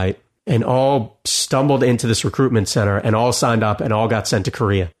one night and all stumbled into this recruitment center and all signed up and all got sent to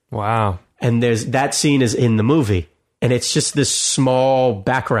Korea. Wow. And that scene is in the movie. And it's just this small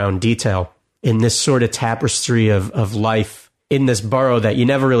background detail in this sort of tapestry of life in this borough that you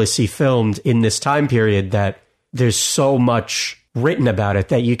never really see filmed in this time period, that there's so much written about it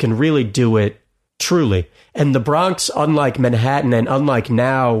that you can really do it truly. And the Bronx, unlike Manhattan and unlike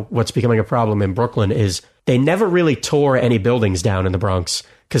now what's becoming a problem in Brooklyn, is they never really tore any buildings down in the Bronx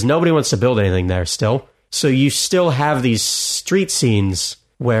because nobody wants to build anything there still. So you still have these street scenes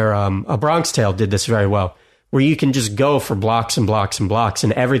where A Bronx Tale did this very well, where you can just go for blocks and blocks and blocks,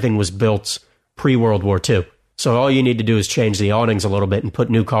 and everything was built pre-World War II. So all you need to do is change the awnings a little bit and put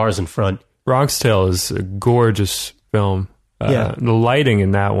new cars in front. Bronx Tale is a gorgeous film. Yeah. The lighting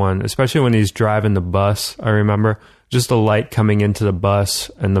in that one, especially when he's driving the bus, I remember just the light coming into the bus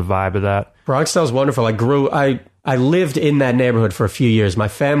and the vibe of that. Bronx Tale is wonderful. I lived in that neighborhood for a few years. My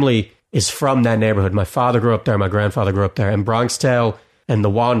family is from that neighborhood. My father grew up there. My grandfather grew up there. And Bronx Tale and The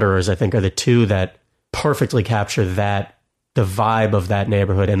Wanderers, I think, are the two that perfectly capture the vibe of that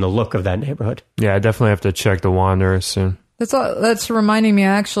neighborhood and the look of that neighborhood. Yeah, I definitely have to check The Wanderers soon. That's reminding me,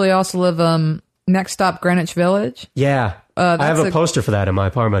 I actually also live next stop Greenwich Village. Yeah. I have a poster for that in my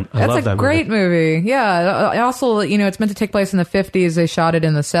apartment. I love that movie. That's a great movie. Yeah. Also, it's meant to take place in the 50s. They shot it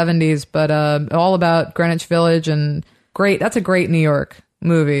in the 70s, but all about Greenwich Village, and great. That's a great New York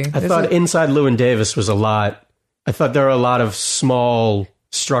movie. I thought Inside Llewyn Davis was I thought there were a lot of small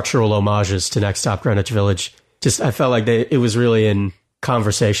structural homages to Next Stop Greenwich Village. I felt like it was really in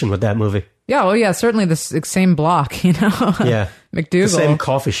conversation with that movie. Yeah, well, yeah, certainly the same block, Yeah. McDougal. The same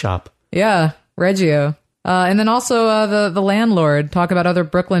coffee shop. Yeah, Reggio. And then also The Landlord, talk about other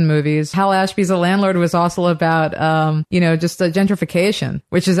Brooklyn movies. Hal Ashby's The Landlord was also about, just gentrification,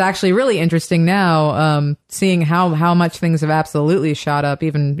 which is actually really interesting now, seeing how much things have absolutely shot up,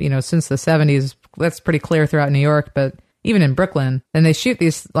 even, since the 70s. That's pretty clear throughout New York, but even in Brooklyn. And they shoot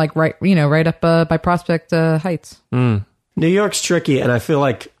these right up by Prospect Heights. Mm. New York's tricky, and I feel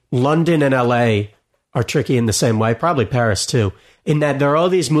like London and LA are tricky in the same way, probably Paris too, in that there are all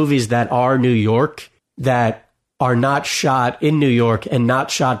these movies that are New York that are not shot in New York and not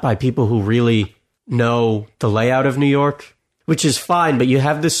shot by people who really know the layout of New York, which is fine, but you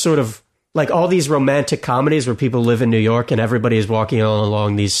have this sort of, like all these romantic comedies where people live in New York and everybody is walking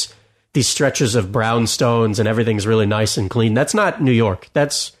along these stretches of brownstones and everything's really nice and clean. That's not New York.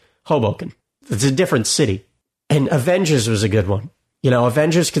 That's Hoboken. It's a different city. And Avengers was a good one.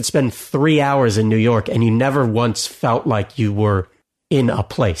 Avengers could spend 3 hours in New York and you never once felt like you were in a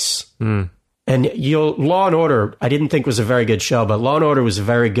place. Mm. And Law and Order, I didn't think was a very good show, but Law and Order was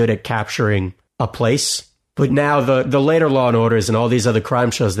very good at capturing a place. But now the later Law and Orders and all these other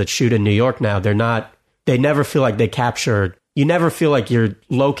crime shows that shoot in New York now, they never feel like they captured, you never feel like you're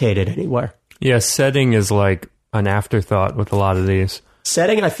located anywhere. Yeah, setting is like an afterthought with a lot of these.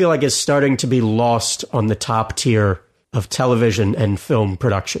 Setting, I feel like, is starting to be lost on the top tier of television and film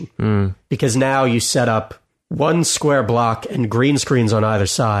production. Mm. Because now you set up one square block and green screens on either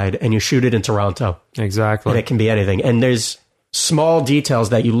side, and you shoot it in Toronto. Exactly. And it can be anything. And there's small details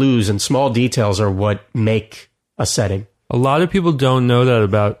that you lose, and small details are what make a setting. A lot of people don't know that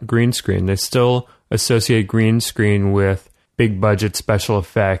about green screen. They still associate green screen with big budget special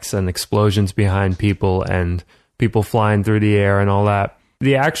effects and explosions behind people and people flying through the air and all that.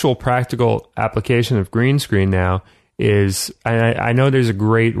 The actual practical application of green screen now is, I know there's a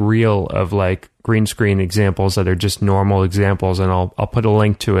great reel of like green screen examples that are just normal examples, and I'll put a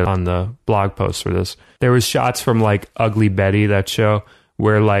link to it on the blog post for this. There was shots from like Ugly Betty, that show,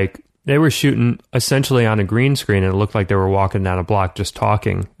 where like they were shooting essentially on a green screen and it looked like they were walking down a block just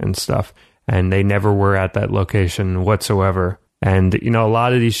talking and stuff, and they never were at that location whatsoever. And a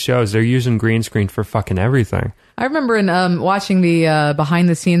lot of these shows, they're using green screen for fucking everything. I remember in watching the behind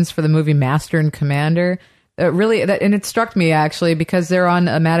the scenes for the movie Master and Commander, and it struck me actually because they're on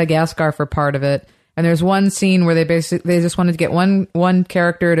Madagascar for part of it, and there's one scene where they just wanted to get one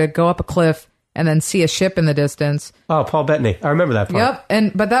character to go up a cliff and then see a ship in the distance. Oh, Paul Bettany. I remember that part.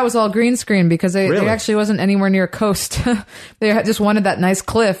 Yep, but that was all green screen because they actually wasn't anywhere near a coast. They just wanted that nice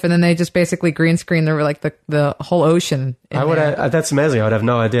cliff, and then they just basically green screened the whole ocean. That's amazing. I would have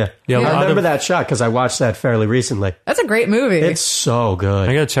no idea. Yeah, I remember that shot because I watched that fairly recently. That's a great movie. It's so good.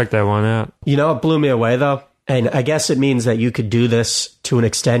 I gotta check that one out. You know what blew me away though? And I guess it means that you could do this to an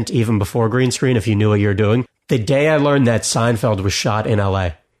extent even before green screen if you knew what you were doing. The day I learned that Seinfeld was shot in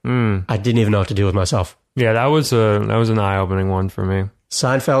LA, I didn't even know what to do with myself. Yeah, that was an eye-opening one for me.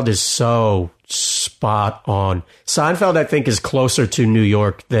 Seinfeld is so spot on. Seinfeld, I think, is closer to New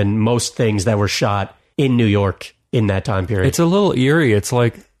York than most things that were shot in New York in that time period. It's a little eerie. It's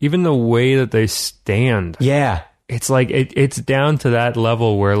like even the way that they stand. Yeah. It's like it's down to that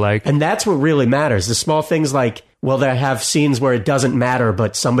level where like... And that's what really matters. The small things like, well, they have scenes where it doesn't matter,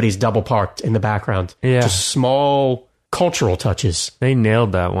 but somebody's double parked in the background. Yeah. Just small cultural touches. They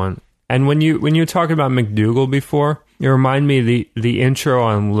nailed that one. And when you were talking about McDougal before, it reminded me the intro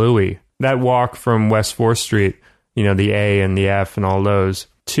on Louie. That walk from West 4th Street, you know, the A and the F and all those,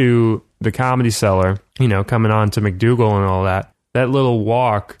 to the Comedy Cellar, you know, coming on to McDougal and all that. That little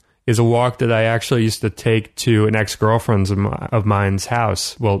walk is a walk that I actually used to take to an ex-girlfriend of mine's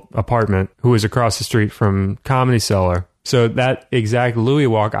house, well, apartment, who was across the street from Comedy Cellar. So that exact Louis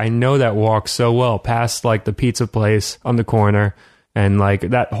walk, I know that walk so well, past like the pizza place on the corner. And like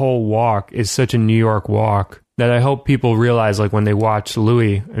that whole walk is such a New York walk that I hope people realize, like when they watch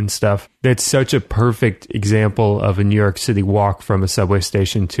Louis and stuff, that's such a perfect example of a New York City walk from a subway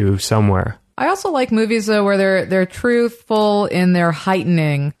station to somewhere. I also like movies though where they're truthful in their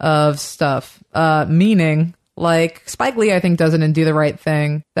heightening of stuff, meaning like Spike Lee I think does it in Do the Right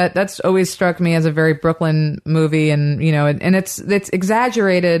Thing. That's always struck me as a very Brooklyn movie, and you know, and it's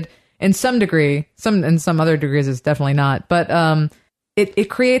exaggerated in some degree. In some other degrees it's definitely not, but it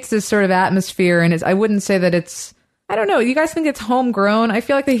creates this sort of atmosphere, and I wouldn't say that it's. I don't know. You guys think it's homegrown? I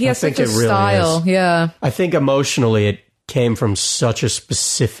feel like that he has such a style. Really yeah, I think emotionally it came from such a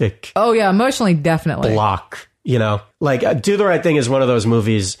specific emotionally definitely block, you know, like Do the Right Thing is one of those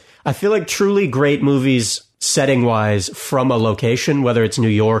movies. I feel like truly great movies setting wise from a location, whether it's New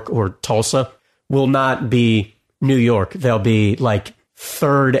York or Tulsa, will not be New York. They'll be like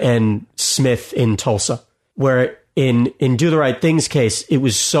 3rd and Smith in Tulsa, where in Do the Right Thing's case, it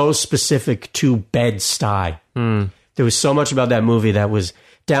was so specific to Bed-Stuy. There was so much about that movie that was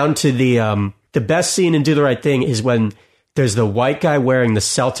down to the best scene in Do the Right Thing is when there's the white guy wearing the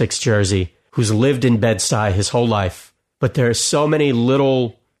Celtics jersey who's lived in Bed-Stuy his whole life. But there are so many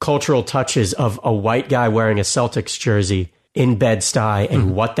little cultural touches of a white guy wearing a Celtics jersey in Bed-Stuy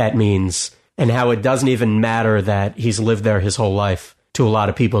and what that means and how it doesn't even matter that he's lived there his whole life to a lot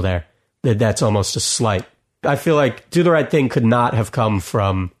of people there. That's almost a slight. I feel like Do the Right Thing could not have come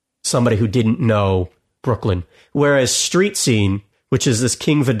from somebody who didn't know Brooklyn. Whereas Street Scene, which is this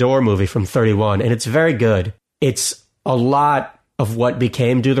King Vidor movie from 31, and it's very good. It's a lot of what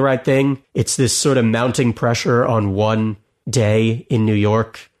became Do the Right Thing. It's this sort of mounting pressure on one day in New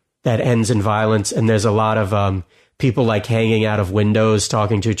York that ends in violence, and there's a lot of people like hanging out of windows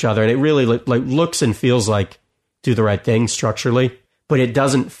talking to each other, and it really like looks and feels like Do the Right Thing structurally, but it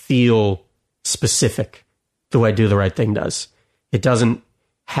doesn't feel specific the way Do the Right Thing does. It doesn't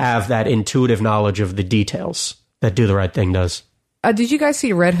have that intuitive knowledge of the details that Do the Right Thing does. Did you guys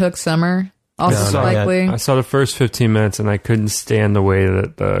see Red Hook Summer? Also I saw the first 15 minutes and I couldn't stand the way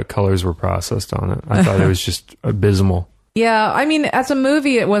that the colors were processed on it. I thought it was just abysmal. Yeah, I mean, as a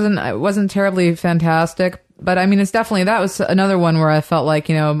movie, it wasn't terribly fantastic, but I mean, it's definitely, that was another one where I felt like,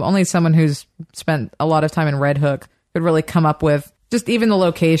 you know, only someone who's spent a lot of time in Red Hook could really come up with just even the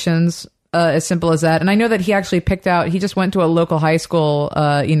locations, as simple as that. And I know that he actually he just went to a local high school,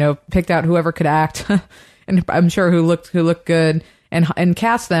 picked out whoever could act, and I'm sure who looked good. And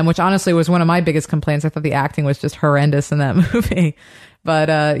cast them, which honestly was one of my biggest complaints. I thought the acting was just horrendous in that movie. But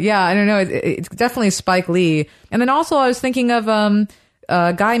I don't know. It's definitely Spike Lee. And then also I was thinking of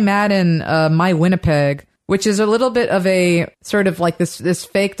Guy Madden, My Winnipeg, which is a little bit of a sort of like this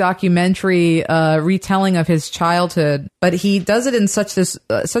fake documentary retelling of his childhood. But he does it in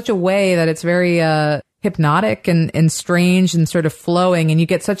such a way that it's very hypnotic and strange and sort of flowing. And you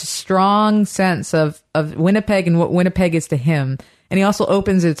get such a strong sense of Winnipeg and what Winnipeg is to him. And he also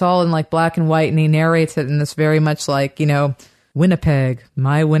opens it's all in like black and white, and he narrates it in this very much like, you know, Winnipeg,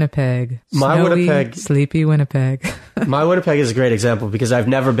 my Winnipeg, snowy, sleepy Winnipeg. My Winnipeg is a great example because I've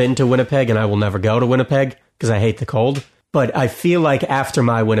never been to Winnipeg and I will never go to Winnipeg because I hate the cold. But I feel like after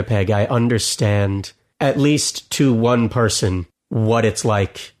My Winnipeg, I understand at least to one person what it's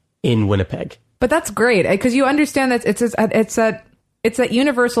like in Winnipeg. But that's great because you understand that it's that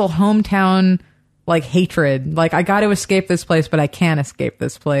universal hometown like hatred. Like, I got to escape this place, but I can't escape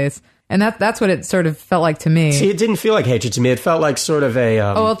this place. And that's what it sort of felt like to me. See, it didn't feel like hatred to me. It felt like sort of a...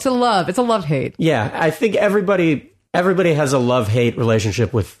 it's a love. It's a love-hate. Yeah, I think everybody has a love-hate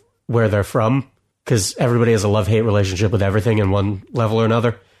relationship with where they're from, because everybody has a love-hate relationship with everything in one level or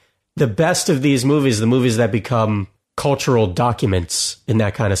another. The best of these movies, the movies that become cultural documents in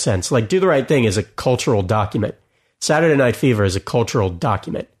that kind of sense. Like, Do the Right Thing is a cultural document. Saturday Night Fever is a cultural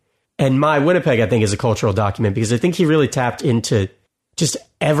document. And My Winnipeg, I think, is a cultural document, because I think he really tapped into just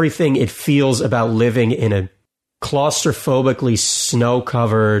everything it feels about living in a claustrophobically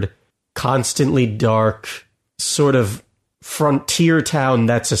snow-covered, constantly dark, sort of frontier town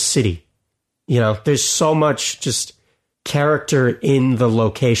that's a city. You know, there's so much just character in the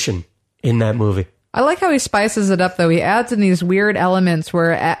location in that movie. I like how he spices it up, though. He adds in these weird elements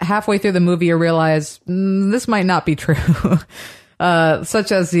where halfway through the movie you realize this might not be true.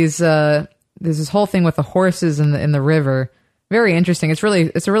 Such as there's this whole thing with the horses in the river. Very interesting. It's a really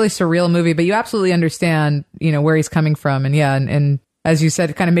surreal movie, but you absolutely understand, where he's coming from. And yeah, and as you said,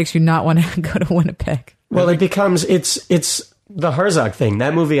 it kind of makes you not want to go to Winnipeg. Well, it's the Herzog thing.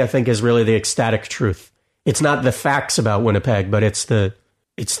 That movie, I think, is really the ecstatic truth. It's not the facts about Winnipeg, but it's the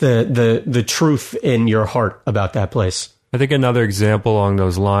truth in your heart about that place. I think another example along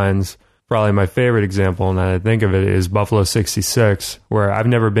those lines, probably my favorite example, now that I think of it, is Buffalo 66, where I've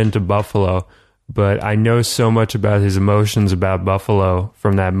never been to Buffalo, but I know so much about his emotions about Buffalo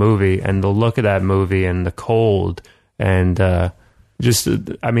from that movie, and the look of that movie, and the cold, and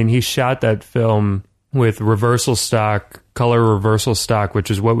he shot that film with color reversal stock, which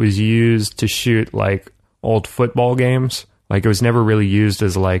is what was used to shoot like old football games. Like, it was never really used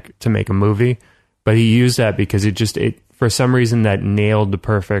as like to make a movie, but he used that because it for some reason that nailed the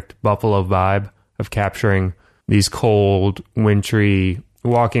perfect Buffalo vibe of capturing these cold, wintry,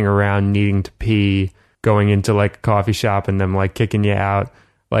 walking around, needing to pee, going into like a coffee shop and them like kicking you out.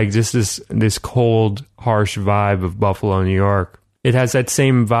 Like, just this cold, harsh vibe of Buffalo, New York. It has that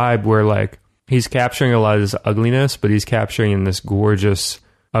same vibe where like he's capturing a lot of this ugliness, but he's capturing in this gorgeous,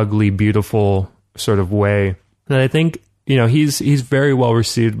 ugly, beautiful sort of way. And I think, he's very well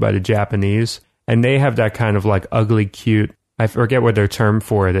received by the Japanese, and they have that kind of like ugly cute. I forget what their term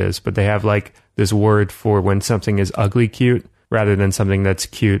for it is, but they have like this word for when something is ugly cute rather than something that's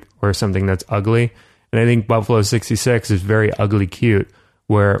cute or something that's ugly. And I think Buffalo 66 is very ugly cute,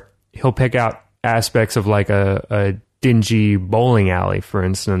 where he'll pick out aspects of like a dingy bowling alley, for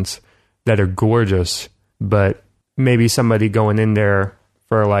instance, that are gorgeous, but maybe somebody going in there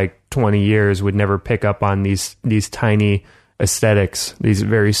for like 20 years would never pick up on these tiny aesthetics, these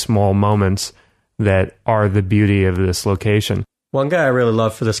very small moments that are the beauty of this location. One guy I really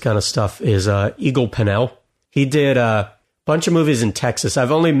love for this kind of stuff is Eagle Pennell. He did a bunch of movies in Texas.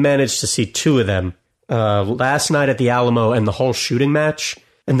 I've only managed to see two of them, Last Night at the Alamo and The Whole Shooting Match.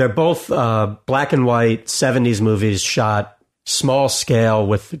 And they're both black and white 70s movies shot small scale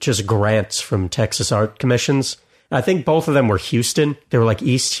with just grants from Texas art commissions. I think both of them were Houston. They were like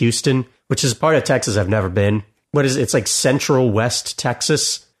East Houston, which is part of Texas I've never been. It's like Central West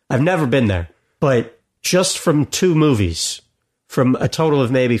Texas. I've never been there. But just from two movies, from a total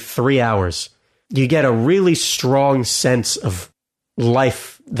of maybe 3 hours, you get a really strong sense of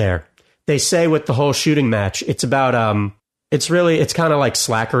life there. They say with The Whole Shooting Match, it's about, it's kind of like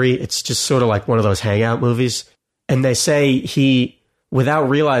Slackery. It's just sort of like one of those hangout movies. And they say he, without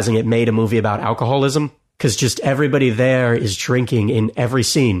realizing it, made a movie about alcoholism, because just everybody there is drinking in every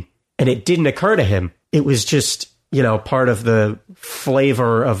scene. And it didn't occur to him. It was just, part of the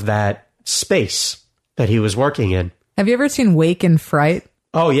flavor of that space that he was working in. Have you ever seen Wake and Fright?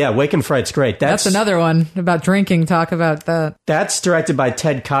 Oh, yeah, Wake and Fright's great. That's another one about drinking. Talk about that. That's directed by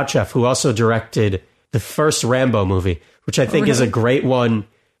Ted Kotcheff, who also directed the first Rambo movie, which I think is a great one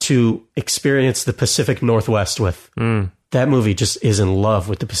to experience the Pacific Northwest with. That movie just is in love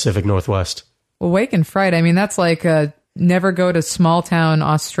with the Pacific Northwest. Well, Wake and Fright, that's like a never go to small town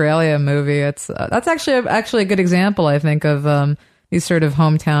Australia movie. That's actually a good example, I think, of these sort of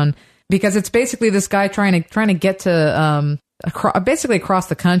hometown, because it's basically this guy trying to get to basically across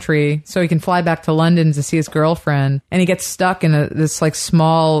the country so he can fly back to London to see his girlfriend, and he gets stuck in this like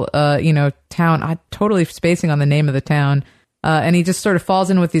small town. I'm totally spacing on the name of the town, and he just sort of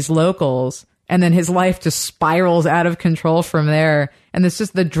falls in with these locals. And then his life just spirals out of control from there. And it's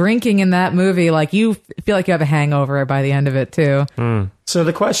just the drinking in that movie, like you feel like you have a hangover by the end of it too. So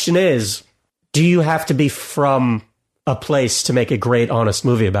the question is, do you have to be from a place to make a great, honest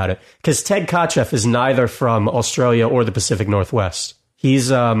movie about it. Because Ted Kotcheff is neither from Australia or the Pacific Northwest. He's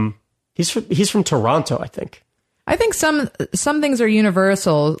from Toronto, I think. I think some things are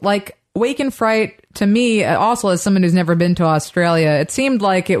universal. Like Wake and Fright, to me, also as someone who's never been to Australia, it seemed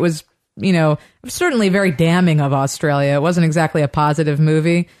like it was, certainly very damning of Australia. It wasn't exactly a positive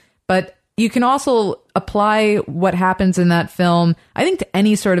movie, but you can also apply what happens in that film, I think, to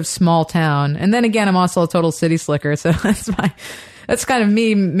any sort of small town. And then again, I'm also a total city slicker, so that's kind of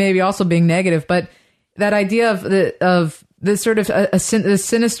me maybe also being negative. But that idea of this sort of a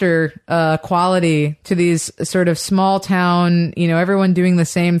sinister quality to these sort of small town, everyone doing the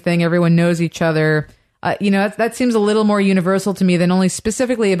same thing, everyone knows each other. That seems a little more universal to me than only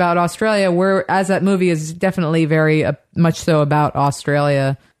specifically about Australia, whereas that movie is definitely very much so about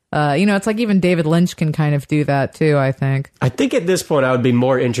Australia. It's like even David Lynch can kind of do that too, I think. I think at this point I would be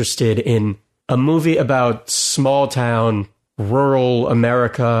more interested in a movie about small town, rural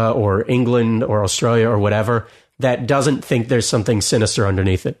America or England or Australia or whatever that doesn't think there's something sinister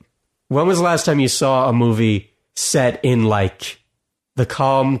underneath it. When was the last time you saw a movie set in like the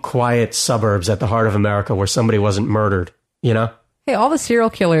calm, quiet suburbs at the heart of America where somebody wasn't murdered, Hey, all the serial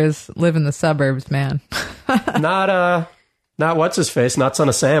killers live in the suburbs, man. Not what's his face, not Son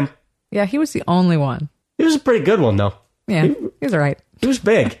of Sam. Yeah, he was the only one. He was a pretty good one though. Yeah, he was all right. He was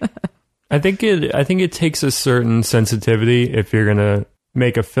big. I think it takes a certain sensitivity if you're gonna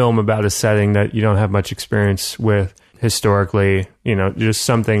make a film about a setting that you don't have much experience with historically, just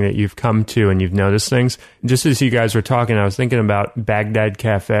something that you've come to and you've noticed things. Just as you guys were talking, I was thinking about Baghdad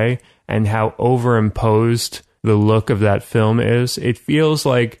Cafe and how overimposed the look of that film is. It feels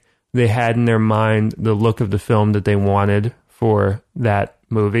like they had in their mind the look of the film that they wanted for that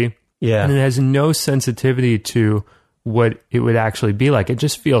movie. Yeah. And it has no sensitivity to what it would actually be like. It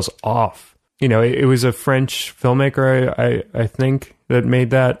just feels off. It was a French filmmaker, I think, that made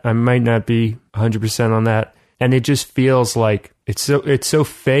that. I might not be 100% on that. And it just feels like it's so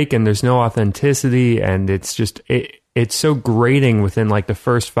fake and there's no authenticity, and it's so grating within like the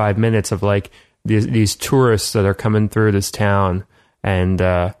first 5 minutes of like these tourists that are coming through this town, and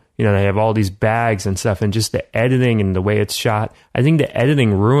they have all these bags and stuff, and just the editing and the way it's shot. I think the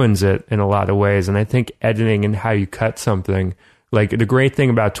editing ruins it in a lot of ways, and I think editing and how you cut something. Like the great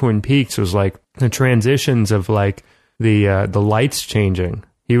thing about Twin Peaks was like the transitions of like the lights changing.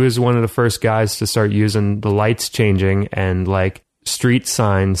 He was one of the first guys to start using the lights changing and like street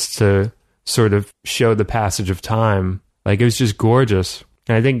signs to sort of show the passage of time. Like it was just gorgeous.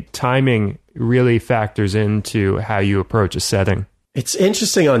 And I think timing really factors into how you approach a setting. It's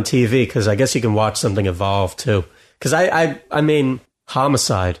interesting on TV because I guess you can watch something evolve too. Because I mean,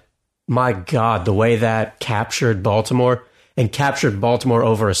 Homicide, my God, the way that captured Baltimore and captured Baltimore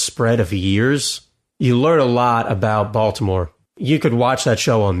over a spread of years, you learn a lot about Baltimore. You could watch that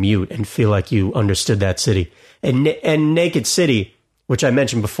show on mute and feel like you understood that city. And Naked City, which I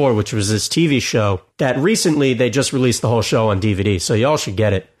mentioned before, which was this TV show that recently they just released the whole show on DVD, so y'all should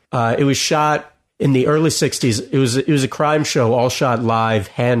get it. It was shot in the early 60s. It was a crime show, all shot live,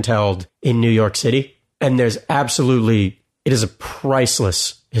 handheld in New York City. And it is a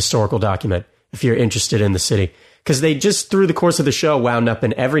priceless historical document if you're interested in the city. Because they just, through the course of the show, wound up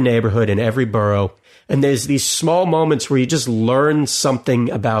in every neighborhood, in every borough. And there's these small moments where you just learn something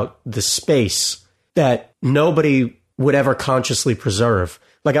about the space that nobody would ever consciously preserve.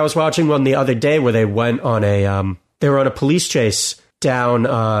 Like I was watching one the other day where they went on they were on a police chase down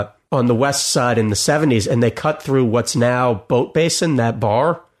on the west side in the 70s, and they cut through what's now Boat Basin, that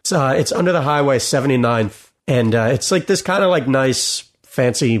bar. It's under the highway 79th, and it's like this kind of like nice,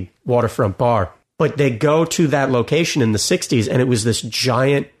 fancy waterfront bar. But they go to that location in the 60s, and it was this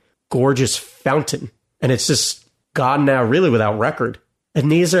giant, gorgeous fountain. And it's just gone now, really, without record.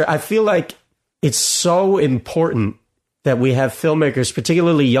 And I feel like it's so important that we have filmmakers,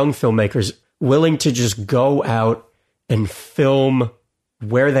 particularly young filmmakers, willing to just go out and film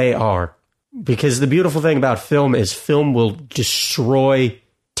where they are. Because the beautiful thing about film is film will destroy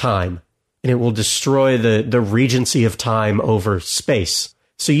time. And it will destroy the regency of time over space.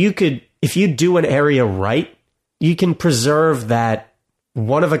 So if you do an area right, you can preserve that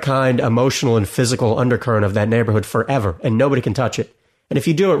one-of-a-kind emotional and physical undercurrent of that neighborhood forever, and nobody can touch it. And if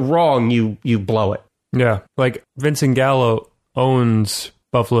you do it wrong, you blow it. Yeah, like Vincent Gallo owns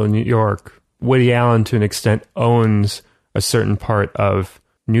Buffalo, New York. Woody Allen, to an extent, owns a certain part of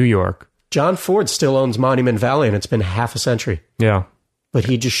New York. John Ford still owns Monument Valley, and it's been half a century. Yeah. But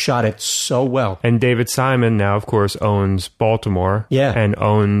he just shot it so well. And David Simon now, of course, owns Baltimore. Yeah. And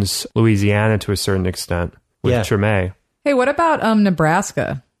owns Louisiana to a certain extent with Treme. Hey, what about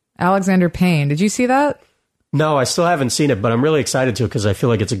Nebraska? Alexander Payne. Did you see that? No, I still haven't seen it, but I'm really excited to because I feel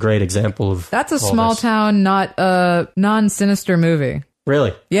like it's a great example of. That's a all small this. town, not a non-sinister movie.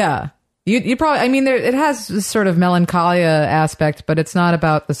 Really? Yeah. You probably, I mean, it has this sort of melancholia aspect, but it's not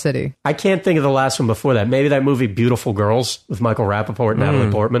about the city. I can't think of the last one before that. Maybe that movie Beautiful Girls with Michael Rappaport and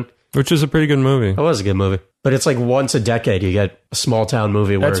Natalie Portman. Which is a pretty good movie. That was a good movie. But it's like once a decade you get a small town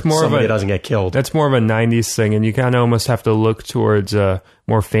movie where somebody doesn't get killed. That's more of a 90s thing, and you kind of almost have to look towards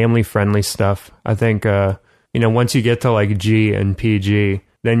more family-friendly stuff. I think, once you get to like G and PG,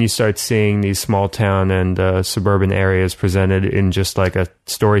 then you start seeing these small town and suburban areas presented in just like a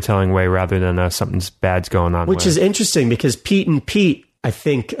storytelling way rather than something bad's going on. Which is interesting because Pete and Pete, I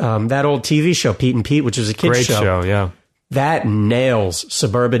think that old TV show, Pete and Pete, which was a kid's Great show, yeah. That nails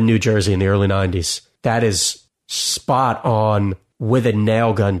suburban New Jersey in the early 90s. That is spot on with a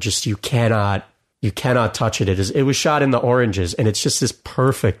nail gun. Just you cannot touch it. It was shot in the Oranges, and it's just this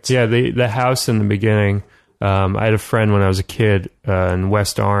perfect. Yeah, the house in the beginning. I had a friend when I was a kid in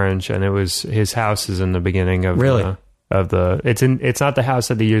West Orange, and it was his house is in the beginning of really. It's not the house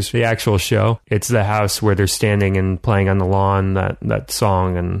that they use for the actual show. It's the house where they're standing and playing on the lawn, that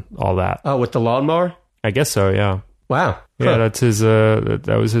song and all that. Oh, with the lawnmower? I guess so. Yeah. Wow. Yeah, that's his.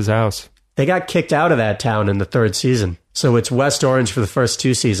 That was his house. They got kicked out of that town in the third season, so it's West Orange for the first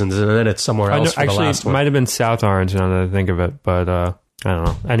 2 seasons, and then it's somewhere else for the last one. It might have been South Orange now that I think of it, but I don't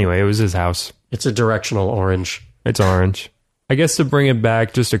know. Anyway, it was his house. It's a directional orange. It's orange. I guess to bring it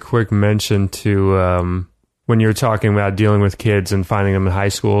back, just a quick mention to when you were talking about dealing with kids and finding them in high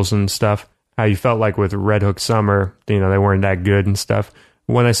schools and stuff, how you felt like with Red Hook Summer, they weren't that good and stuff.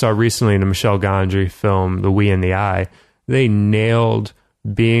 When I saw recently in the Michel Gondry film, The We and the I, they nailed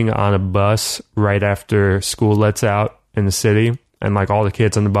being on a bus right after school lets out in the city and like all the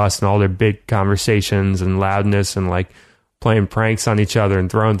kids on the bus and all their big conversations and loudness and like playing pranks on each other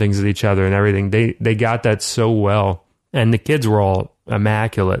and throwing things at each other and everything. They got that so well. And the kids were all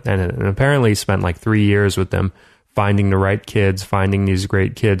immaculate. And apparently he spent like 3 years with them finding the right kids, finding these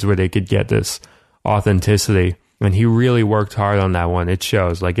great kids where they could get this authenticity. And he really worked hard on that one. It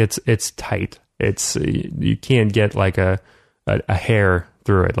shows. Like it's tight. It's you can't get like a hair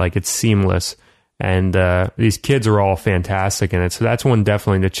through it. Like it's seamless. And these kids are all fantastic in it. So that's one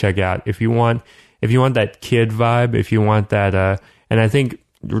definitely to check out if you want that kid vibe, if you want that, and I think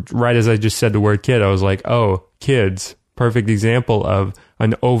right as I just said the word kid, I was like, oh, kids, perfect example of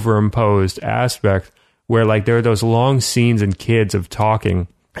an overimposed aspect where like there are those long scenes in kids of talking,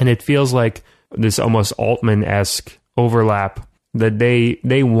 and it feels like this almost Altman-esque overlap that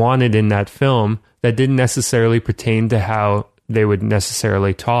they wanted in that film that didn't necessarily pertain to how they would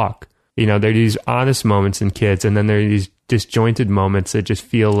necessarily talk. There are these honest moments in kids, and then there are these disjointed moments that just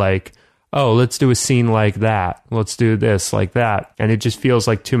feel like, oh, let's do a scene like that. Let's do this like that. And it just feels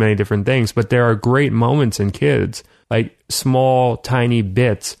like too many different things. But there are great moments in kids, like small, tiny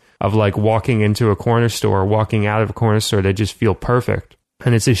bits of like walking into a corner store, walking out of a corner store that just feel perfect.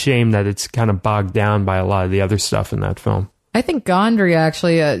 And it's a shame that it's kind of bogged down by a lot of the other stuff in that film. I think Gondry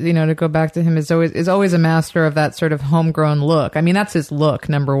actually, to go back to him, is always a master of that sort of homegrown look. I mean, that's his look,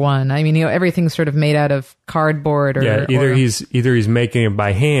 number one. I mean, everything's sort of made out of cardboard or he's making it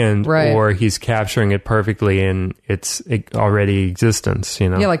by hand, right, or he's capturing it perfectly in its already existence.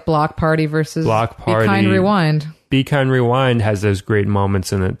 Yeah, like Block Party versus Block Party. Be Kind Rewind. Be Kind Rewind has those great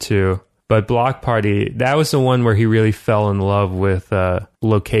moments in it too. But Block Party, that was the one where he really fell in love with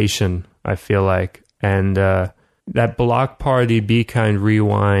location, I feel like, and. That Block Party, Be Kind,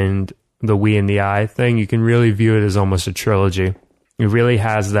 Rewind, The We and the I thing, you can really view it as almost a trilogy. It really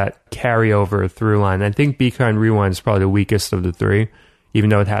has that carryover through line. I think Be Kind, Rewind is probably the weakest of the three, even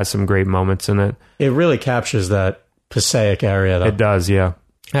though it has some great moments in it. It really captures that Passaic area, though. It does, yeah.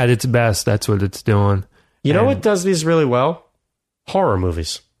 At its best, that's what it's doing. You know what does these really well? Horror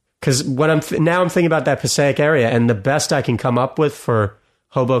movies. Because when I'm thinking about that Passaic area, and the best I can come up with for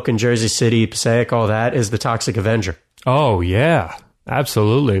Hoboken, Jersey City, Passaic, all that is The Toxic Avenger. Oh, yeah.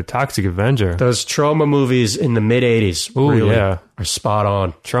 Absolutely. Toxic Avenger. Those Troma movies in the mid-'80s really are spot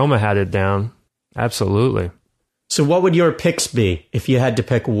on. Troma had it down. Absolutely. So what would your picks be if you had to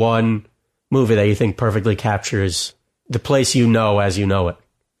pick one movie that you think perfectly captures the place you know as you know it?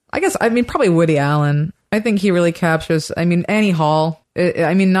 Probably Woody Allen. I think he really captures, Annie Hall.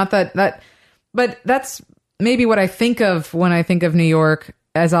 Not that, but that's maybe what I think of when I think of New York,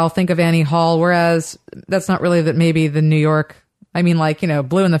 as I'll think of Annie Hall, whereas that's not really maybe the New York.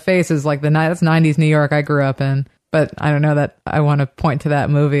 Blue in the Face is like that's 90s New York I grew up in. But I don't know that I want to point to that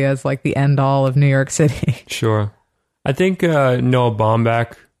movie as like the end all of New York City. Sure. I think Noah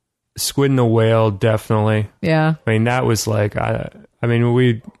Baumbach, Squid and the Whale, definitely. Yeah. That was like,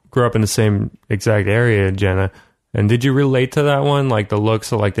 we grew up in the same exact area, Jenna. And did you relate to that one? Like the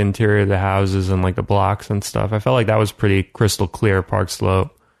looks of like the interior of the houses and like the blocks and stuff. I felt like that was pretty crystal clear, Park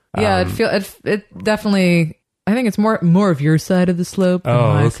Slope. Yeah, it definitely. I think it's more of your side of the slope than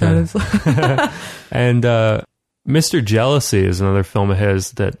my side of the slope. And Mr. Jealousy is another film of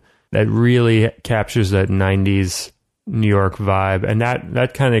his that really captures that 90s New York vibe, and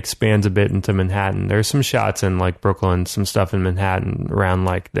that kind of expands a bit into Manhattan. There's some shots in like Brooklyn, some stuff in Manhattan around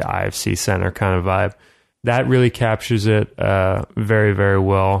like the IFC Center kind of vibe. That really captures it very, very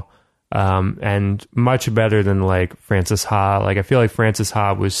well, and much better than like Francis Ha. Like I feel like Francis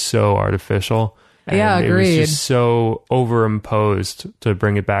Ha was so artificial. Yeah, agreed. It was just so overimposed to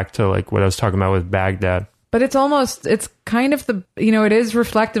bring it back to like what I was talking about with Baghdad. But it's kind of it is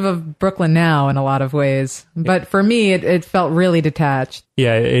reflective of Brooklyn now in a lot of ways. But for me, it felt really detached.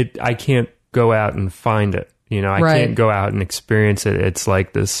 Yeah, I can't go out and find it. I can't go out and experience it. It's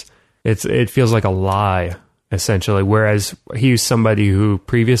like this. It feels like a lie, essentially. Whereas he's somebody who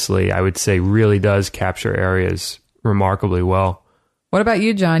previously, I would say, really does capture areas remarkably well. What about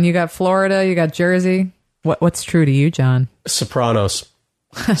you, John? You got Florida, you got Jersey. What's true to you, John? Sopranos.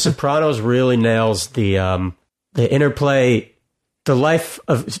 Sopranos really nails the interplay. The life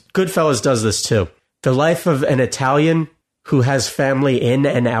of Goodfellas does this too. The life of an Italian who has family in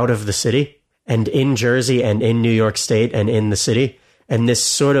and out of the city, and in Jersey and in New York State and in the city, and this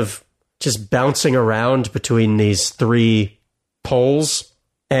sort of just bouncing around between these three poles,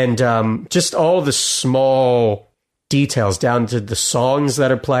 and just all the small details down to the songs that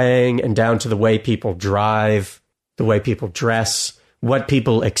are playing and down to the way people drive, the way people dress, what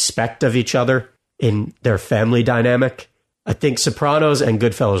people expect of each other in their family dynamic. I think Sopranos and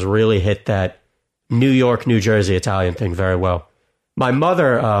Goodfellas really hit that New York, New Jersey Italian thing very well. My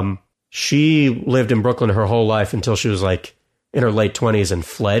mother, she lived in Brooklyn her whole life until she was like in her late 20s and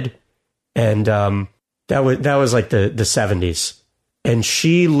fled. And that was like the 70s. And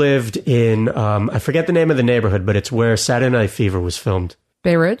she lived in, I forget the name of the neighborhood, but it's where Saturday Night Fever was filmed.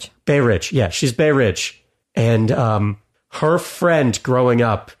 Bay Ridge? Bay Ridge, yeah. She's Bay Ridge. And her friend growing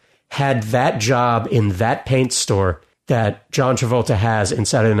up had that job in that paint store that John Travolta has in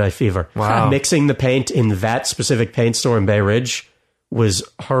Saturday Night Fever. Wow. Mixing the paint in that specific paint store in Bay Ridge was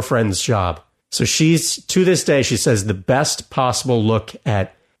her friend's job. So she's, to this day, she says the best possible look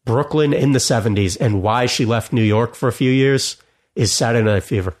at Brooklyn in the 70s and why she left New York for a few years is Saturday Night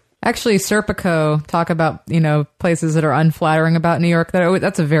Fever. Actually, Serpico talk about, places that are unflattering about New York.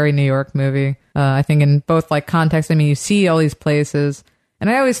 That's a very New York movie. I think in both like context, you see all these places. And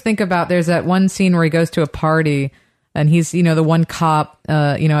I always think about, there's that one scene where he goes to a party and he's, the one cop,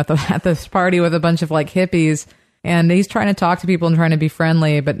 at this party with a bunch of like hippies. And he's trying to talk to people and trying to be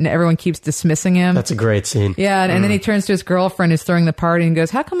friendly, but everyone keeps dismissing him. That's a great scene. Yeah, and then he turns to his girlfriend who's throwing the party and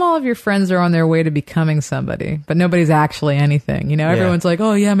goes, how come all of your friends are on their way to becoming somebody, but nobody's actually anything? Everyone's like,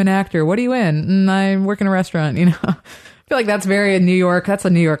 oh, yeah, I'm an actor. What are you in? I work in a restaurant, I feel like that's very New York. That's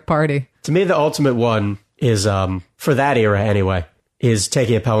a New York party. To me, the ultimate one is, for that era anyway, is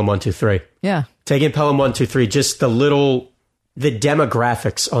Taking It Pelham 123. Yeah. Taking It Pelham 123, just the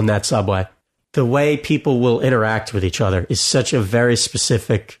demographics on that subway. The way people will interact with each other is such a very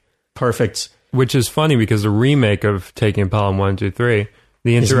specific, perfect... Which is funny because the remake of Taking Pelham 123,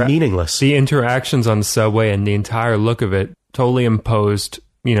 is meaningless. The interactions on the subway and the entire look of it totally imposed,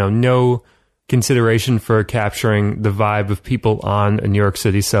 no consideration for capturing the vibe of people on a New York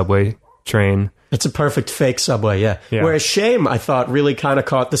City subway train. It's a perfect fake subway, yeah. Whereas Shame, I thought, really kind of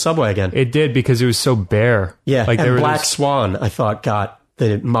caught the subway again. It did because it was so bare. Yeah, and Black Swan, I thought, got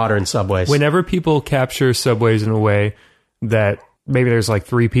the modern subways. Whenever people capture subways in a way that maybe there's like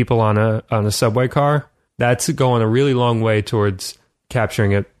three people on a subway car, that's going a really long way towards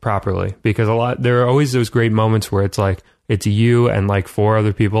capturing it properly. Because there are always those great moments where it's like it's you and like four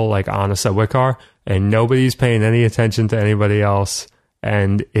other people like on a subway car, and nobody's paying any attention to anybody else,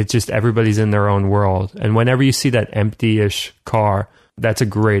 and it's just everybody's in their own world. And whenever you see that empty-ish car, that's a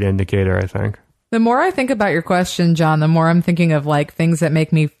great indicator, I think. The more I think about your question, John, the more I'm thinking of like things that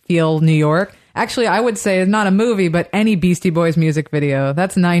make me feel New York. Actually, I would say it's not a movie, but any Beastie Boys music video.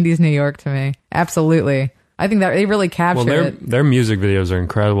 That's 90s New York to me. Absolutely. I think that they really capture it. Their music videos are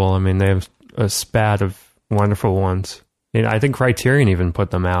incredible. I mean, they have a spat of wonderful ones. I think Criterion even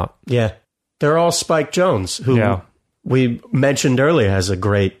put them out. Yeah. They're all Spike Jonze, who we mentioned earlier has a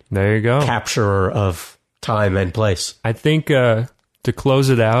great capturer of time and place. I think to close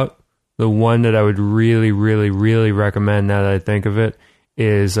it out, the one that I would really, really, really recommend now that I think of it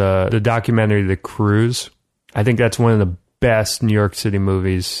is the documentary The Cruise. I think that's one of the best New York City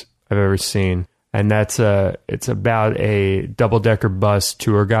movies I've ever seen. and it's about a double-decker bus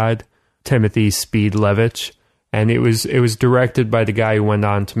tour guide, Timothy Speed-Levitch, and it was directed by the guy who went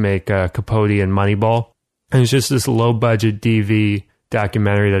on to make Capote and Moneyball. And it's just this low-budget DV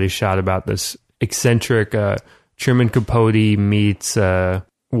documentary that he shot about this eccentric Truman Capote meets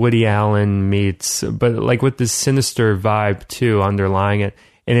Woody Allen meets, but like with this sinister vibe too underlying it.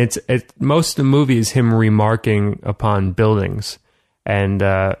 And most of the movie is him remarking upon buildings. And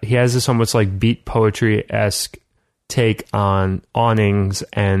he has this almost like beat poetry-esque take on awnings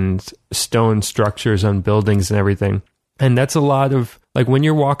and stone structures on buildings and everything. And that's a lot of, like when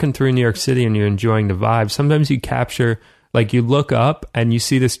you're walking through New York City and you're enjoying the vibe, sometimes you capture, like you look up and you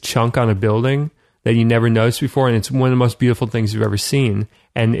see this chunk on a building that you never noticed before, and it's one of the most beautiful things you've ever seen.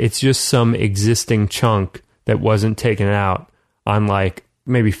 And it's just some existing chunk that wasn't taken out on like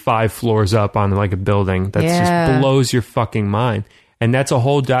maybe 5 floors up on like a building that just blows your fucking mind. And that's a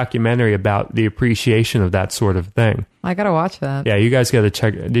whole documentary about the appreciation of that sort of thing. I gotta watch that. Yeah, you guys gotta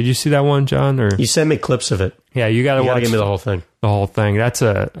check. Did you see that one, John? Or You sent me clips of it. yeah, you gotta watch. Give me the whole thing. The whole thing. That's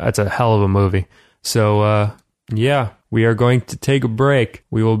a hell of a movie. So yeah, we are going to take a break.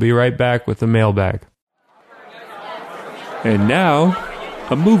 We will be right back with the mailbag. And now,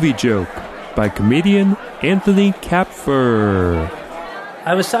 a movie joke by comedian Anthony Kapfer.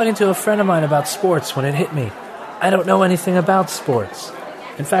 I was talking to a friend of mine about sports when it hit me. I don't know anything about sports.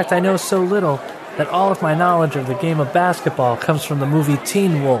 In fact, I know so little that all of my knowledge of the game of basketball comes from the movie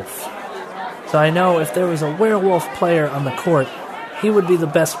Teen Wolf. So I know if there was a werewolf player on the court, he would be the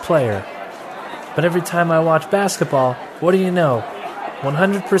best player. But every time I watch basketball, what do you know?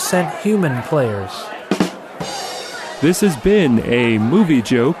 100% human players. This has been a movie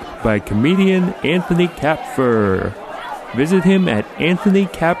joke by comedian Anthony Kapfer. Visit him at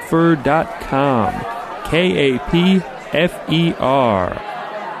anthonykapfer.com. Kapfer.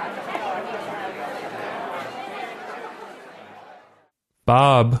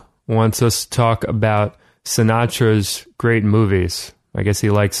 Bob wants us to talk about Sinatra's great movies. I guess he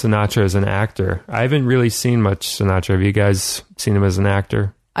likes Sinatra as an actor. I haven't really seen much Sinatra. Have you guys seen him as an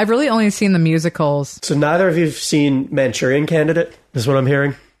actor? I've really only seen the musicals. So neither of you have seen Manchurian Candidate, is what I'm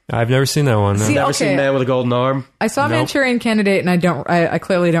hearing? I've never seen that one. No. See, Never seen Man with a Golden Arm? I saw Manchurian Candidate, and I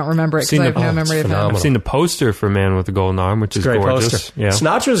clearly don't remember it because I have no memory of it. I've seen the poster for Man with a Golden Arm, which is Great gorgeous. poster. Yeah.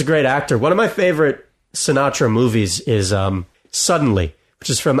 Sinatra's a great actor. One of my favorite Sinatra movies is Suddenly, which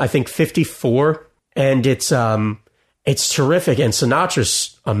is from, I think, 54. And it's terrific. And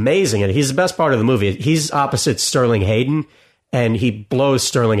Sinatra's amazing. And he's the best part of the movie. He's opposite Sterling Hayden, and he blows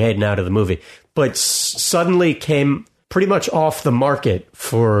Sterling Hayden out of the movie. But Suddenly came pretty much off the market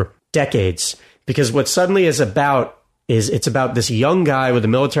for decades, because what Suddenly is about is it's about this young guy with a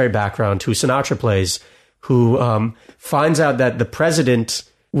military background who Sinatra plays, who finds out that the president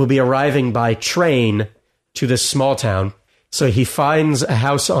will be arriving by train to this small town. So he finds a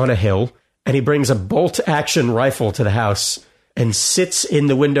house on a hill, and he brings a bolt-action rifle to the house and sits in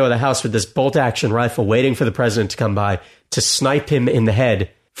the window of the house with this bolt-action rifle waiting for the president to come by to snipe him in the head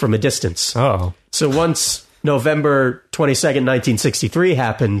from a distance. Oh. So once November 22nd, 1963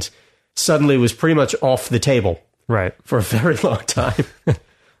 happened, Suddenly was pretty much off the table. Right. For a very long time.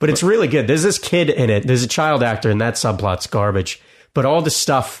 But it's really good. There's this kid in it. There's a child actor, and that subplot's garbage. But all the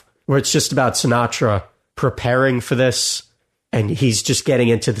stuff where it's just about Sinatra preparing for this, and he's just getting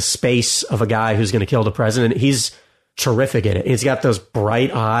into the space of a guy who's going to kill the president. He's terrific in it. He's got those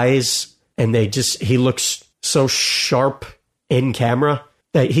bright eyes, and he looks so sharp in camera.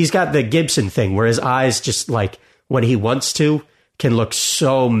 He's got the Gibson thing where his eyes just like when he wants to can look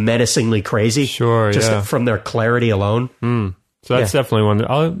so menacingly crazy. Sure, just from their clarity alone. So that's definitely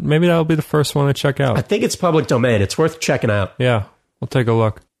one. Maybe that'll be the first one to check out. I think it's public domain. It's worth checking out. Yeah, we'll take a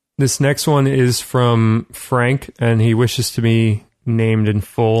look. This next one is from Frank, and he wishes to be named in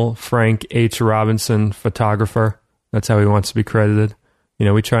full. Frank H. Robinson, photographer. That's how he wants to be credited. You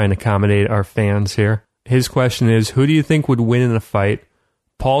know, we try and accommodate our fans here. His question is, who do you think would win in a fight?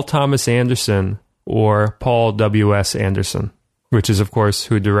 Paul Thomas Anderson or Paul W.S. Anderson, which is, of course,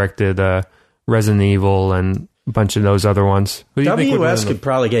 who directed Resident Evil and a bunch of those other ones. Who do you think would W.S. win could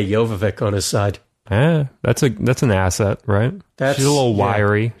probably get Jovovich on his side. That's an asset, right? She's a little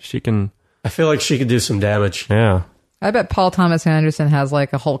wiry. She can... I feel like she could do some damage. Yeah. I bet Paul Thomas Anderson has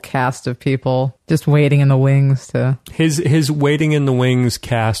like a whole cast of people just waiting in the wings to... His waiting in the wings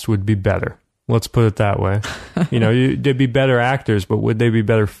cast would be better. Let's put it that way. You know, they'd be better actors, but would they be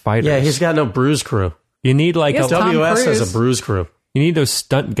better fighters? Yeah, he's got no bruise crew. You need like Yes, Tom WS Cruise. has a bruise crew. you need those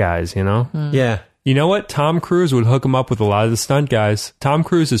stunt guys, you know? Yeah. You know what? Tom Cruise would hook him up with a lot of the stunt guys. Tom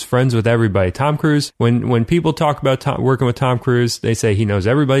Cruise is friends with everybody. Tom Cruise, when people talk about working with Tom Cruise, they say he knows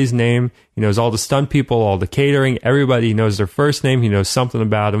everybody's name. He knows all the stunt people, all the catering, everybody. He knows their first name. He knows something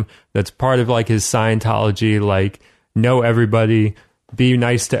about them. That's part of like his Scientology, like know everybody, be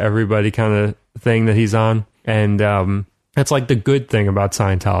nice to everybody kind of thing that he's on. And that's like the good thing about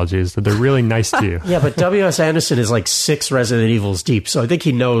Scientology is that they're really nice to you. Yeah, but W.S. Anderson is like 6 Resident Evils deep, so I think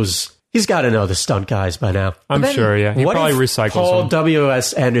he knows. He's got to know the stunt guys by now. I'm sure, yeah. He what probably if recycles Paul them.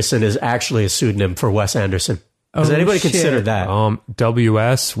 W.S. Anderson is actually a pseudonym for Wes Anderson? Has anybody shit. considered that?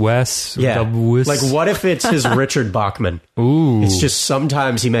 W.S., Wes, Yeah. W.S. Like, what if it's his Richard Bachman? Ooh, It's just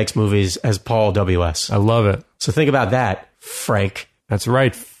sometimes he makes movies as Paul W.S. I love it. So think about that, Frank. That's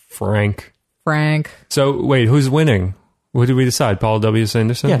right, Frank. Frank. So, wait, who's winning? What did we decide? Paul W.S.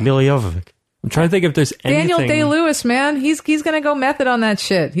 Anderson? Yeah, Mila Jovovich. I'm trying to think if there's anything. Daniel Day-Lewis, man. He's going to go method on that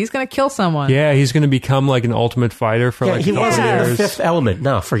shit. He's going to kill someone. Yeah, he's going to become like an ultimate fighter for Yeah, like he a couple wasn't in The years. Fifth Element.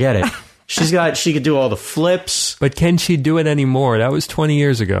 No, forget it. She could do all the flips. But can she do it anymore? That was 20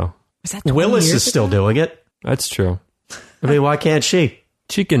 years ago. Was that 20 Willis years is still ago? doing it. That's true. I mean, why can't she?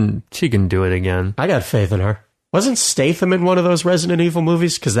 She can do it again. I got faith in her. Wasn't Statham in one of those Resident Evil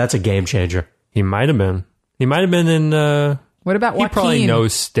movies? Because that's a game changer. He might have been. He might have been in. What about He Joaquin? probably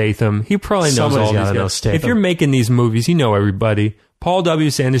knows Statham. He probably knows Somebody's all gotta these know guys. Statham. If you're making these movies, you know everybody. Paul W.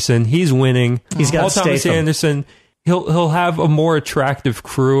 Anderson, he's winning. He's got Paul Thomas Statham. Anderson. He'll have a more attractive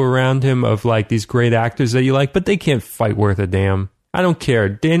crew around him of like these great actors that you like, but they can't fight worth a damn. I don't care.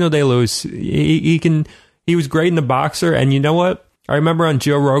 Daniel Day-Lewis, he was great in The Boxer, and you know what? I remember on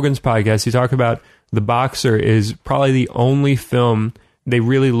Joe Rogan's podcast, he talked about The Boxer is probably the only film they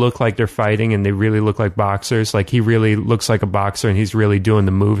really look like they're fighting and they really look like boxers. Like he really looks like a boxer and he's really doing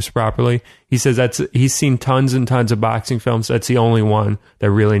the moves properly. He says he's seen tons and tons of boxing films. That's the only one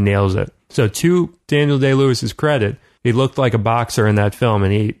that really nails it. So to Daniel Day-Lewis's credit, he looked like a boxer in that film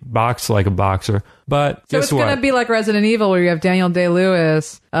and he boxed like a boxer. But So guess it's what? going to be like Resident Evil, where you have Daniel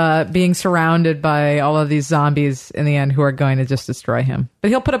Day-Lewis being surrounded by all of these zombies in the end who are going to just destroy him. But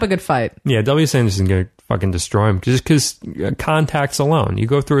he'll put up a good fight. Yeah, W. Sanderson's going to fucking destroy him just because contacts alone. You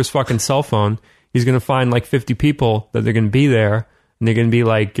go through his fucking cell phone, he's going to find like 50 people that they're going to be there, and they're going to be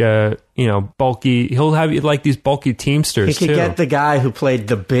like, bulky. He'll have like these bulky teamsters He could too. get the guy who played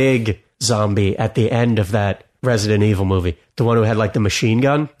the big zombie at the end of that Resident Evil movie, the one who had like the machine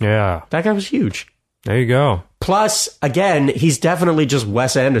gun. Yeah, That guy was huge. there you go. Plus, again, he's definitely just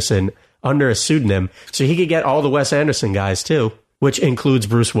Wes Anderson under a pseudonym, so he could get all the Wes Anderson guys too, which includes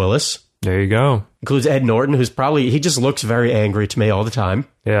Bruce Willis, There you go. includes Ed Norton, he just looks very angry to me all the time.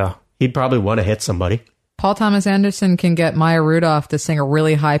 Yeah. He'd probably want to hit somebody. Paul Thomas Anderson can get Maya Rudolph to sing a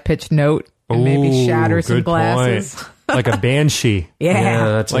really high-pitched note and maybe Ooh, shatter some good glasses. point. Like a banshee. Yeah.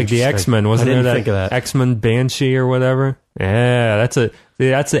 that's Like the interesting. X-Men, I wasn't didn't there think of that. X-Men Banshee or whatever? Yeah, that's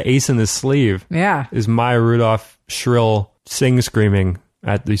the ace in the sleeve. Yeah. Is Maya Rudolph shrill screaming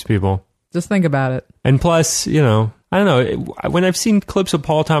at these people. Just think about it. And plus, I don't know, when I've seen clips of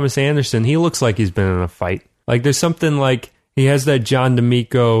Paul Thomas Anderson, he looks like he's been in a fight. Like there's something like he has that John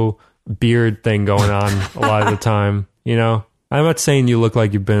D'Amico beard thing going on a lot of the time, I'm not saying you look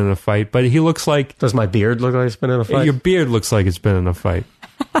like you've been in a fight, but he looks like Does my beard look like it's been in a fight? your beard looks like it's been in a fight.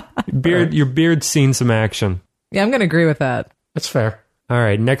 Your beard's seen some action. Yeah, I'm going to agree with that. That's fair. All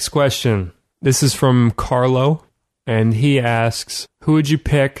right, next question. This is from Carlo, and he asks, who would you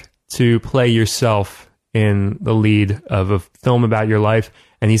pick to play yourself in the lead of a film about your life?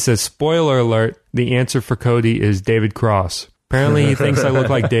 And he says, spoiler alert, the answer for Cody is David Cross. Apparently he thinks I look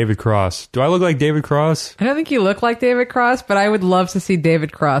like David Cross. Do I look like David Cross? I don't think you look like David Cross, but I would love to see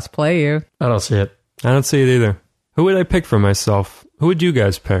David Cross play you. I don't see it. I don't see it either. Who would I pick for myself? Who would you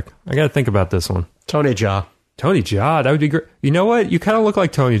guys pick? I got to think about this one. Tony Jaa. Tony Jaa, that would be great. You know what? You kind of look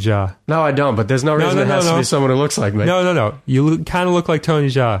like Tony Jaa. No, I don't, but there's no reason it has to be someone who looks like me. No. You kind of look like Tony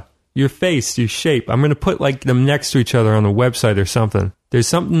Jaa. Your face, your shape. I'm going to put like them next to each other on the website or something. There's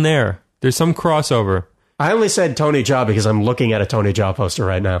something there. There's some crossover. I only said Tony Jaa because I'm looking at a Tony Jaa poster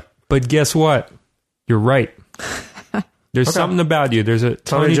right now. But guess what? You're right. There's something about you. There's a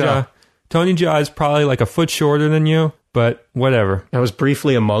Tony Jaa. Tony Jaa is probably like a foot shorter than you, but whatever. I was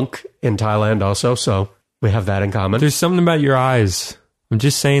briefly a monk in Thailand also, so we have that in common. There's something about your eyes. I'm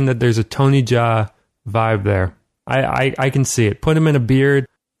just saying that there's a Tony Jaa vibe there. I can see it. Put him in a beard,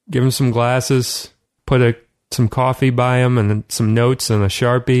 give him some glasses, put some coffee by him and some notes and a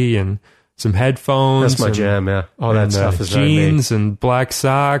Sharpie and some headphones. That's my jam, yeah. All that stuff is very me. jeans and black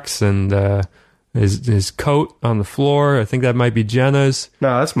socks and his coat on the floor. I think that might be Jenna's.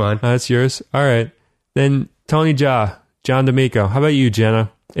 No, that's mine. That's yours. All right. Then Tony Jaa, John D'Amico. How about you,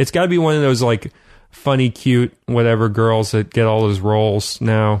 Jenna? It's got to be one of those like funny, cute, whatever girls that get all those roles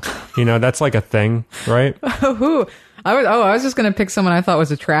now. You know, that's like a thing, right? Who? I was just gonna pick someone I thought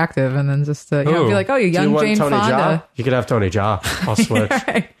was attractive, and then just be like, oh, you Do you young want Jane Tony Fonda. Jaa? You could have Tony Jaa. I'll switch.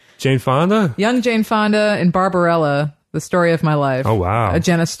 Right. Jane Fonda? Young Jane Fonda and Barbarella, the story of my life. Oh, wow. A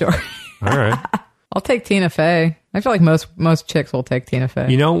Jenna story. All right. I'll take Tina Fey. I feel like most chicks will take Tina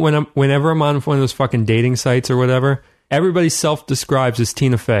Fey. You know, whenever I'm on one of those fucking dating sites or whatever, everybody self-describes as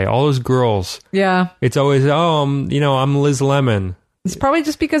Tina Fey. All those girls. Yeah. It's always, I'm Liz Lemon. It's probably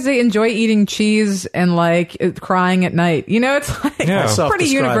just because they enjoy eating cheese and like crying at night. You know, it's like Yeah. it's pretty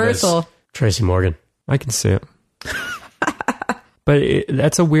Self-described universal. as Tracy Morgan. I can see it. But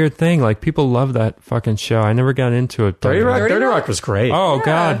that's a weird thing. Like, people love that fucking show. I never got into it. 30 Rock. 30 30 Rock? Rock was great. Oh,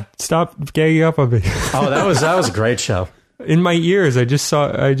 God. Stop ganging up on me. Oh, that was a great show. In my ears, I just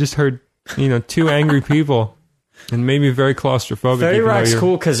heard, two angry people. And made me very claustrophobic. 30 even though Rock's you're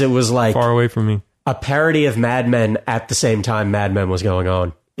cool because it was like far away from me. a parody of Mad Men at the same time Mad Men was going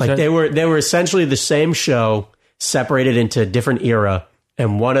on. Like That- they were essentially the same show separated into a different era,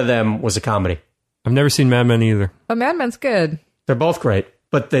 and one of them was a comedy. I've never seen Mad Men either. But Mad Men's good. They're both great.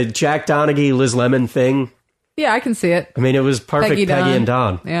 But the Jack Donaghy, Liz Lemon thing, Yeah, I can see it. I mean, it was perfect Peggy and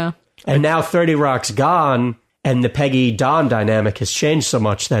Don. Yeah. And now 30 Rock's gone, and the Peggy-Don dynamic has changed so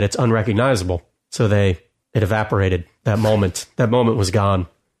much that it's unrecognizable. So it evaporated. That moment was gone.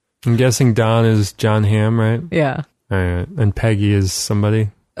 I'm guessing Don is John Hamm, right? Yeah. All right. And Peggy is somebody?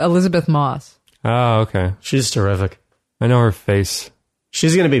 Elizabeth Moss. Oh, okay. She's terrific. I know her face.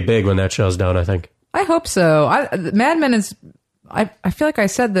 She's going to be big when that show's done, I think. I hope so. Mad Men is. I feel like I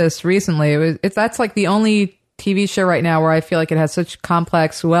said this recently. That's like the only TV show right now where I feel like it has such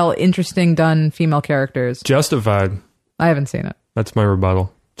complex, interesting done female characters. Justified. I haven't seen it. That's my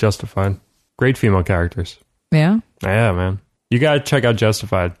rebuttal. Justified. Great female characters. Yeah. Yeah, man. You got to check out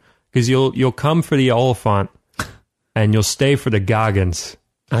Justified because you'll come for the Oliphant and you'll stay for the Goggins.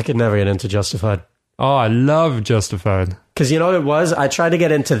 I could never get into Justified. Oh, I love Justified. Because you know what it was? I tried to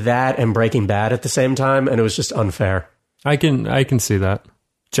get into that and Breaking Bad at the same time, and it was just unfair. I can see that.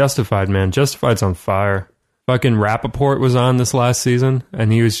 Justified, man. Justified's on fire. Fucking Rappaport was on this last season,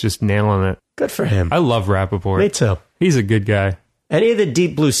 and he was just nailing it. Good for him. I love Rappaport. Me too. He's a good guy. Any of the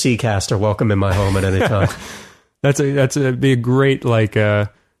Deep Blue Sea cast are welcome in my home at any time. Be a great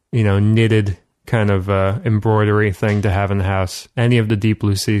knitted kind of embroidery thing to have in the house. Any of the Deep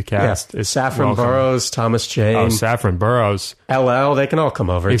Blue Sea cast is Saffron welcome. Burrows, Thomas Jane, Oh, Saffron Burrows. LL, they can all come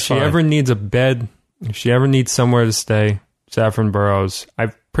over. If It's she fine. ever needs a bed, if she ever needs somewhere to stay, Saffron Burrows.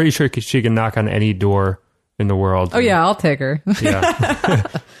 I'm pretty sure she can knock on any door in the world. Oh yeah, I'll take her. Yeah.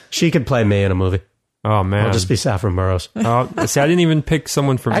 She could play me in a movie. Oh, man. I'll just be Saffron Burrows. See, I didn't even pick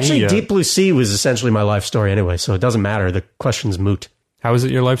someone for me Actually, yet. Deep Blue Sea was essentially my life story anyway, so it doesn't matter. The question's moot. How is it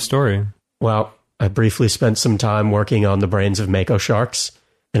your life story? Well, I briefly spent some time working on the brains of Mako sharks,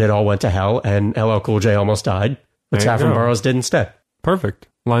 and it all went to hell, and LL Cool J almost died, but There you Saffron go. Burrows did instead. Perfect.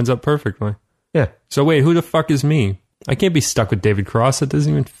 Lines up perfectly. Yeah, So wait, who the fuck is me? I can't be stuck with David Cross. That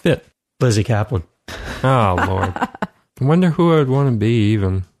doesn't even fit. Lizzie Kaplan. Oh, Lord. I wonder who I would want to be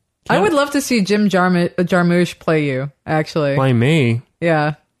even. I would love to see Jim Jarmusch play you. Actually, Play me?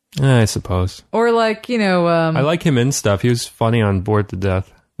 yeah. I suppose. Or like I like him in stuff. He was funny on Bored to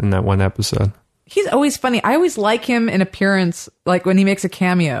Death in that one episode. he's always funny. I always like him in appearance, like when he makes a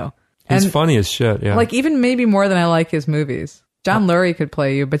cameo. He's And funny as shit, yeah. like even maybe more than I like his movies. John Lurie could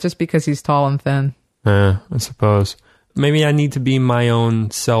play you, but just because he's tall and thin. I suppose. Maybe I need to be my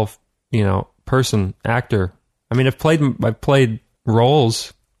own self, person, actor. I mean, I've played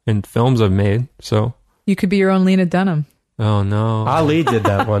roles in films I've made, so. You could be your own Lena Dunham. Oh, no. Ali did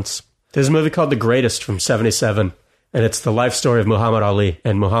that once. There's a movie called The Greatest from 1977, and it's the life story of Muhammad Ali,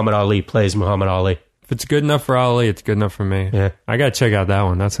 and Muhammad Ali plays Muhammad Ali. If it's good enough for Ali, it's good enough for me. Yeah. I gotta check out that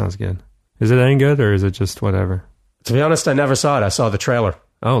one. That sounds good. Is it any good, or is it just whatever? To be honest, I never saw it. I saw the trailer.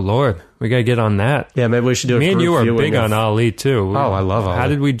 Oh, Lord. We gotta get on that. Yeah, maybe we should do a Me and group you are viewing big of- on Ali, too. Oh, I love Ali. How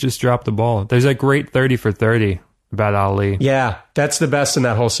did we just drop the ball? There's a great 30 for 30 about Ali. Yeah, that's the best in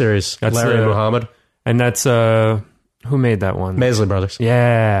that whole series. That's Larry the- Muhammad. And that's, who made that one? Maisley Brothers.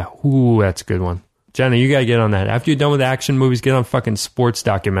 Yeah. Ooh, that's a good one. Jenna, you gotta get on that. After you're done with action movies, get on fucking sports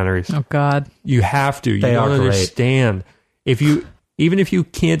documentaries. Oh God. You have to. You They don't are great. understand. Even if you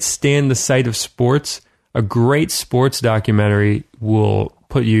can't stand the sight of sports, a great sports documentary will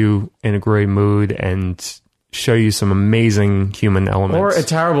put you in a great mood and show you some amazing human elements. Or a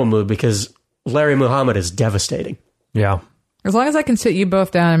terrible mood because Larry Muhammad is devastating. Yeah. As long as I can sit you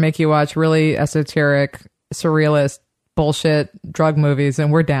both down and make you watch really esoteric, surrealist bullshit drug movies,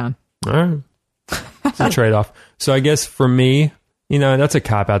 and we're down. All right. It's a trade-off. So I guess for me, You know, that's a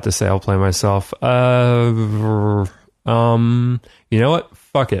cop-out to say I'll play myself. You know what?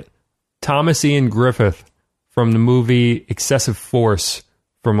 Fuck it. Thomas Ian Griffith from the movie Excessive Force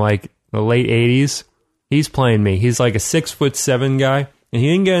from like the late 80s. He's playing me. He's like a 6'7" guy, and he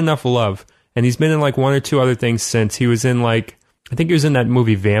didn't get enough love. And he's been in like one or two other things since. He was in like, I think he was in that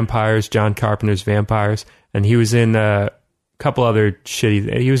movie Vampires, John Carpenter's Vampires, and he was in a couple other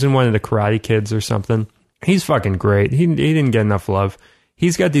shitty, he was in one of the Karate Kids or something. He's fucking great. He didn't get enough love.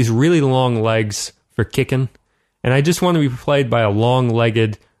 He's got these really long legs for kicking, and I just want to be played by a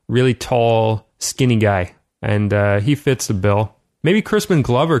long-legged, really tall, skinny guy, and he fits the bill. Maybe Crispin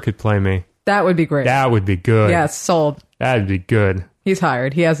Glover could play me. That would be great. That would be good. Yes, sold. That'd be good. He's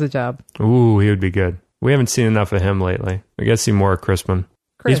hired. He has the job. Ooh, he would be good. We haven't seen enough of him lately. We got to see more of Crispin.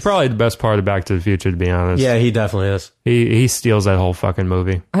 Chris. He's probably the best part of Back to the Future, to be honest. Yeah, he definitely is. He steals that whole fucking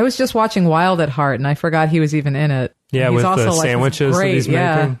movie. I was just watching Wild at Heart, and I forgot he was even in it. Yeah, He's with also the like, sandwiches great, that he's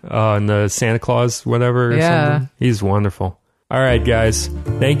making. And the Santa Claus, whatever. Or something. He's wonderful. All right, guys.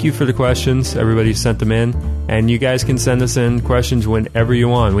 Thank you for the questions. Everybody sent them in. And you guys can send us in questions whenever you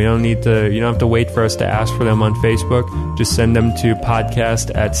want. You don't have to wait for us to ask for them on Facebook. Just send them to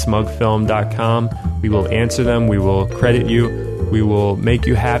podcast@smugfilm.com. We will answer them. We will credit you. We will make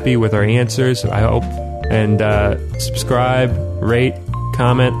you happy with our answers, I hope. And subscribe, rate,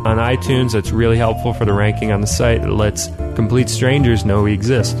 comment on iTunes. That's really helpful for the ranking on the site. It lets complete strangers know we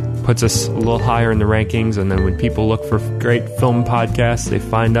exist. Puts us a little higher in the rankings, and then when people look for great film podcasts, they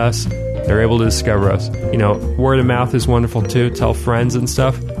find us. They're able to discover us. You know, word of mouth is wonderful too. Tell friends and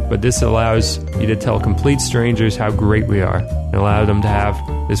stuff. But this allows you to tell complete strangers how great we are, and allow them to have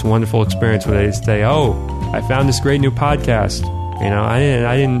this wonderful experience where they say, "Oh, I found this great new podcast. You know, I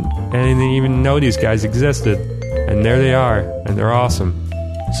didn't even know these guys existed, and there they are, and they're awesome."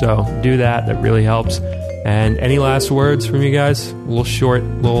 So do that. That really helps. And any last words from you guys? A little short,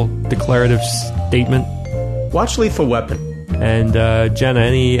 little declarative statement. Watch Lethal Weapon. And Jenna,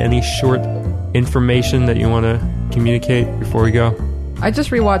 any short information that you want to communicate before we go? I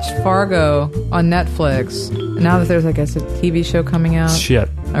just rewatched Fargo on Netflix. Now that there's, I guess, a TV show coming out. Shit.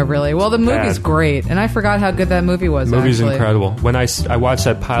 Oh, really? Well, the movie's great, and I forgot how good that movie was. The movie's actually incredible. When I watched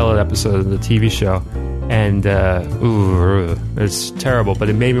that pilot episode of the TV show, and it's terrible, but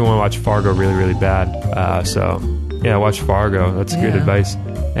it made me want to watch Fargo really, really bad. So, yeah, watch Fargo. That's good advice.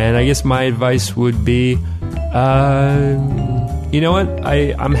 And I guess my advice would be, you know what?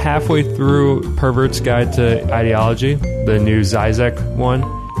 I'm halfway through Pervert's Guide to Ideology, the new Zizek one,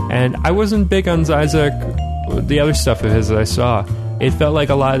 and I wasn't big on Zizek, the other stuff of his that I saw. It felt like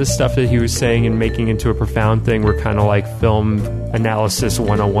a lot of the stuff that he was saying and making into a profound thing were kind of like film analysis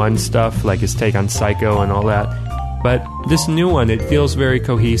 101 stuff, like his take on Psycho and all that. But this new one, it feels very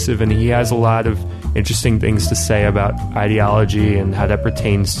cohesive, and he has a lot of interesting things to say about ideology and how that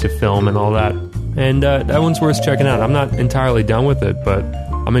pertains to film and all that. And that one's worth checking out. I'm not entirely done with it, but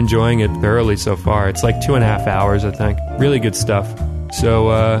I'm enjoying it thoroughly so far. It's like 2.5 hours, I think. Really good stuff.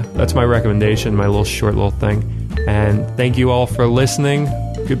 So that's my recommendation, my little short little thing. And thank you all for listening.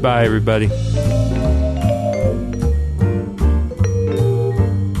 Goodbye, everybody.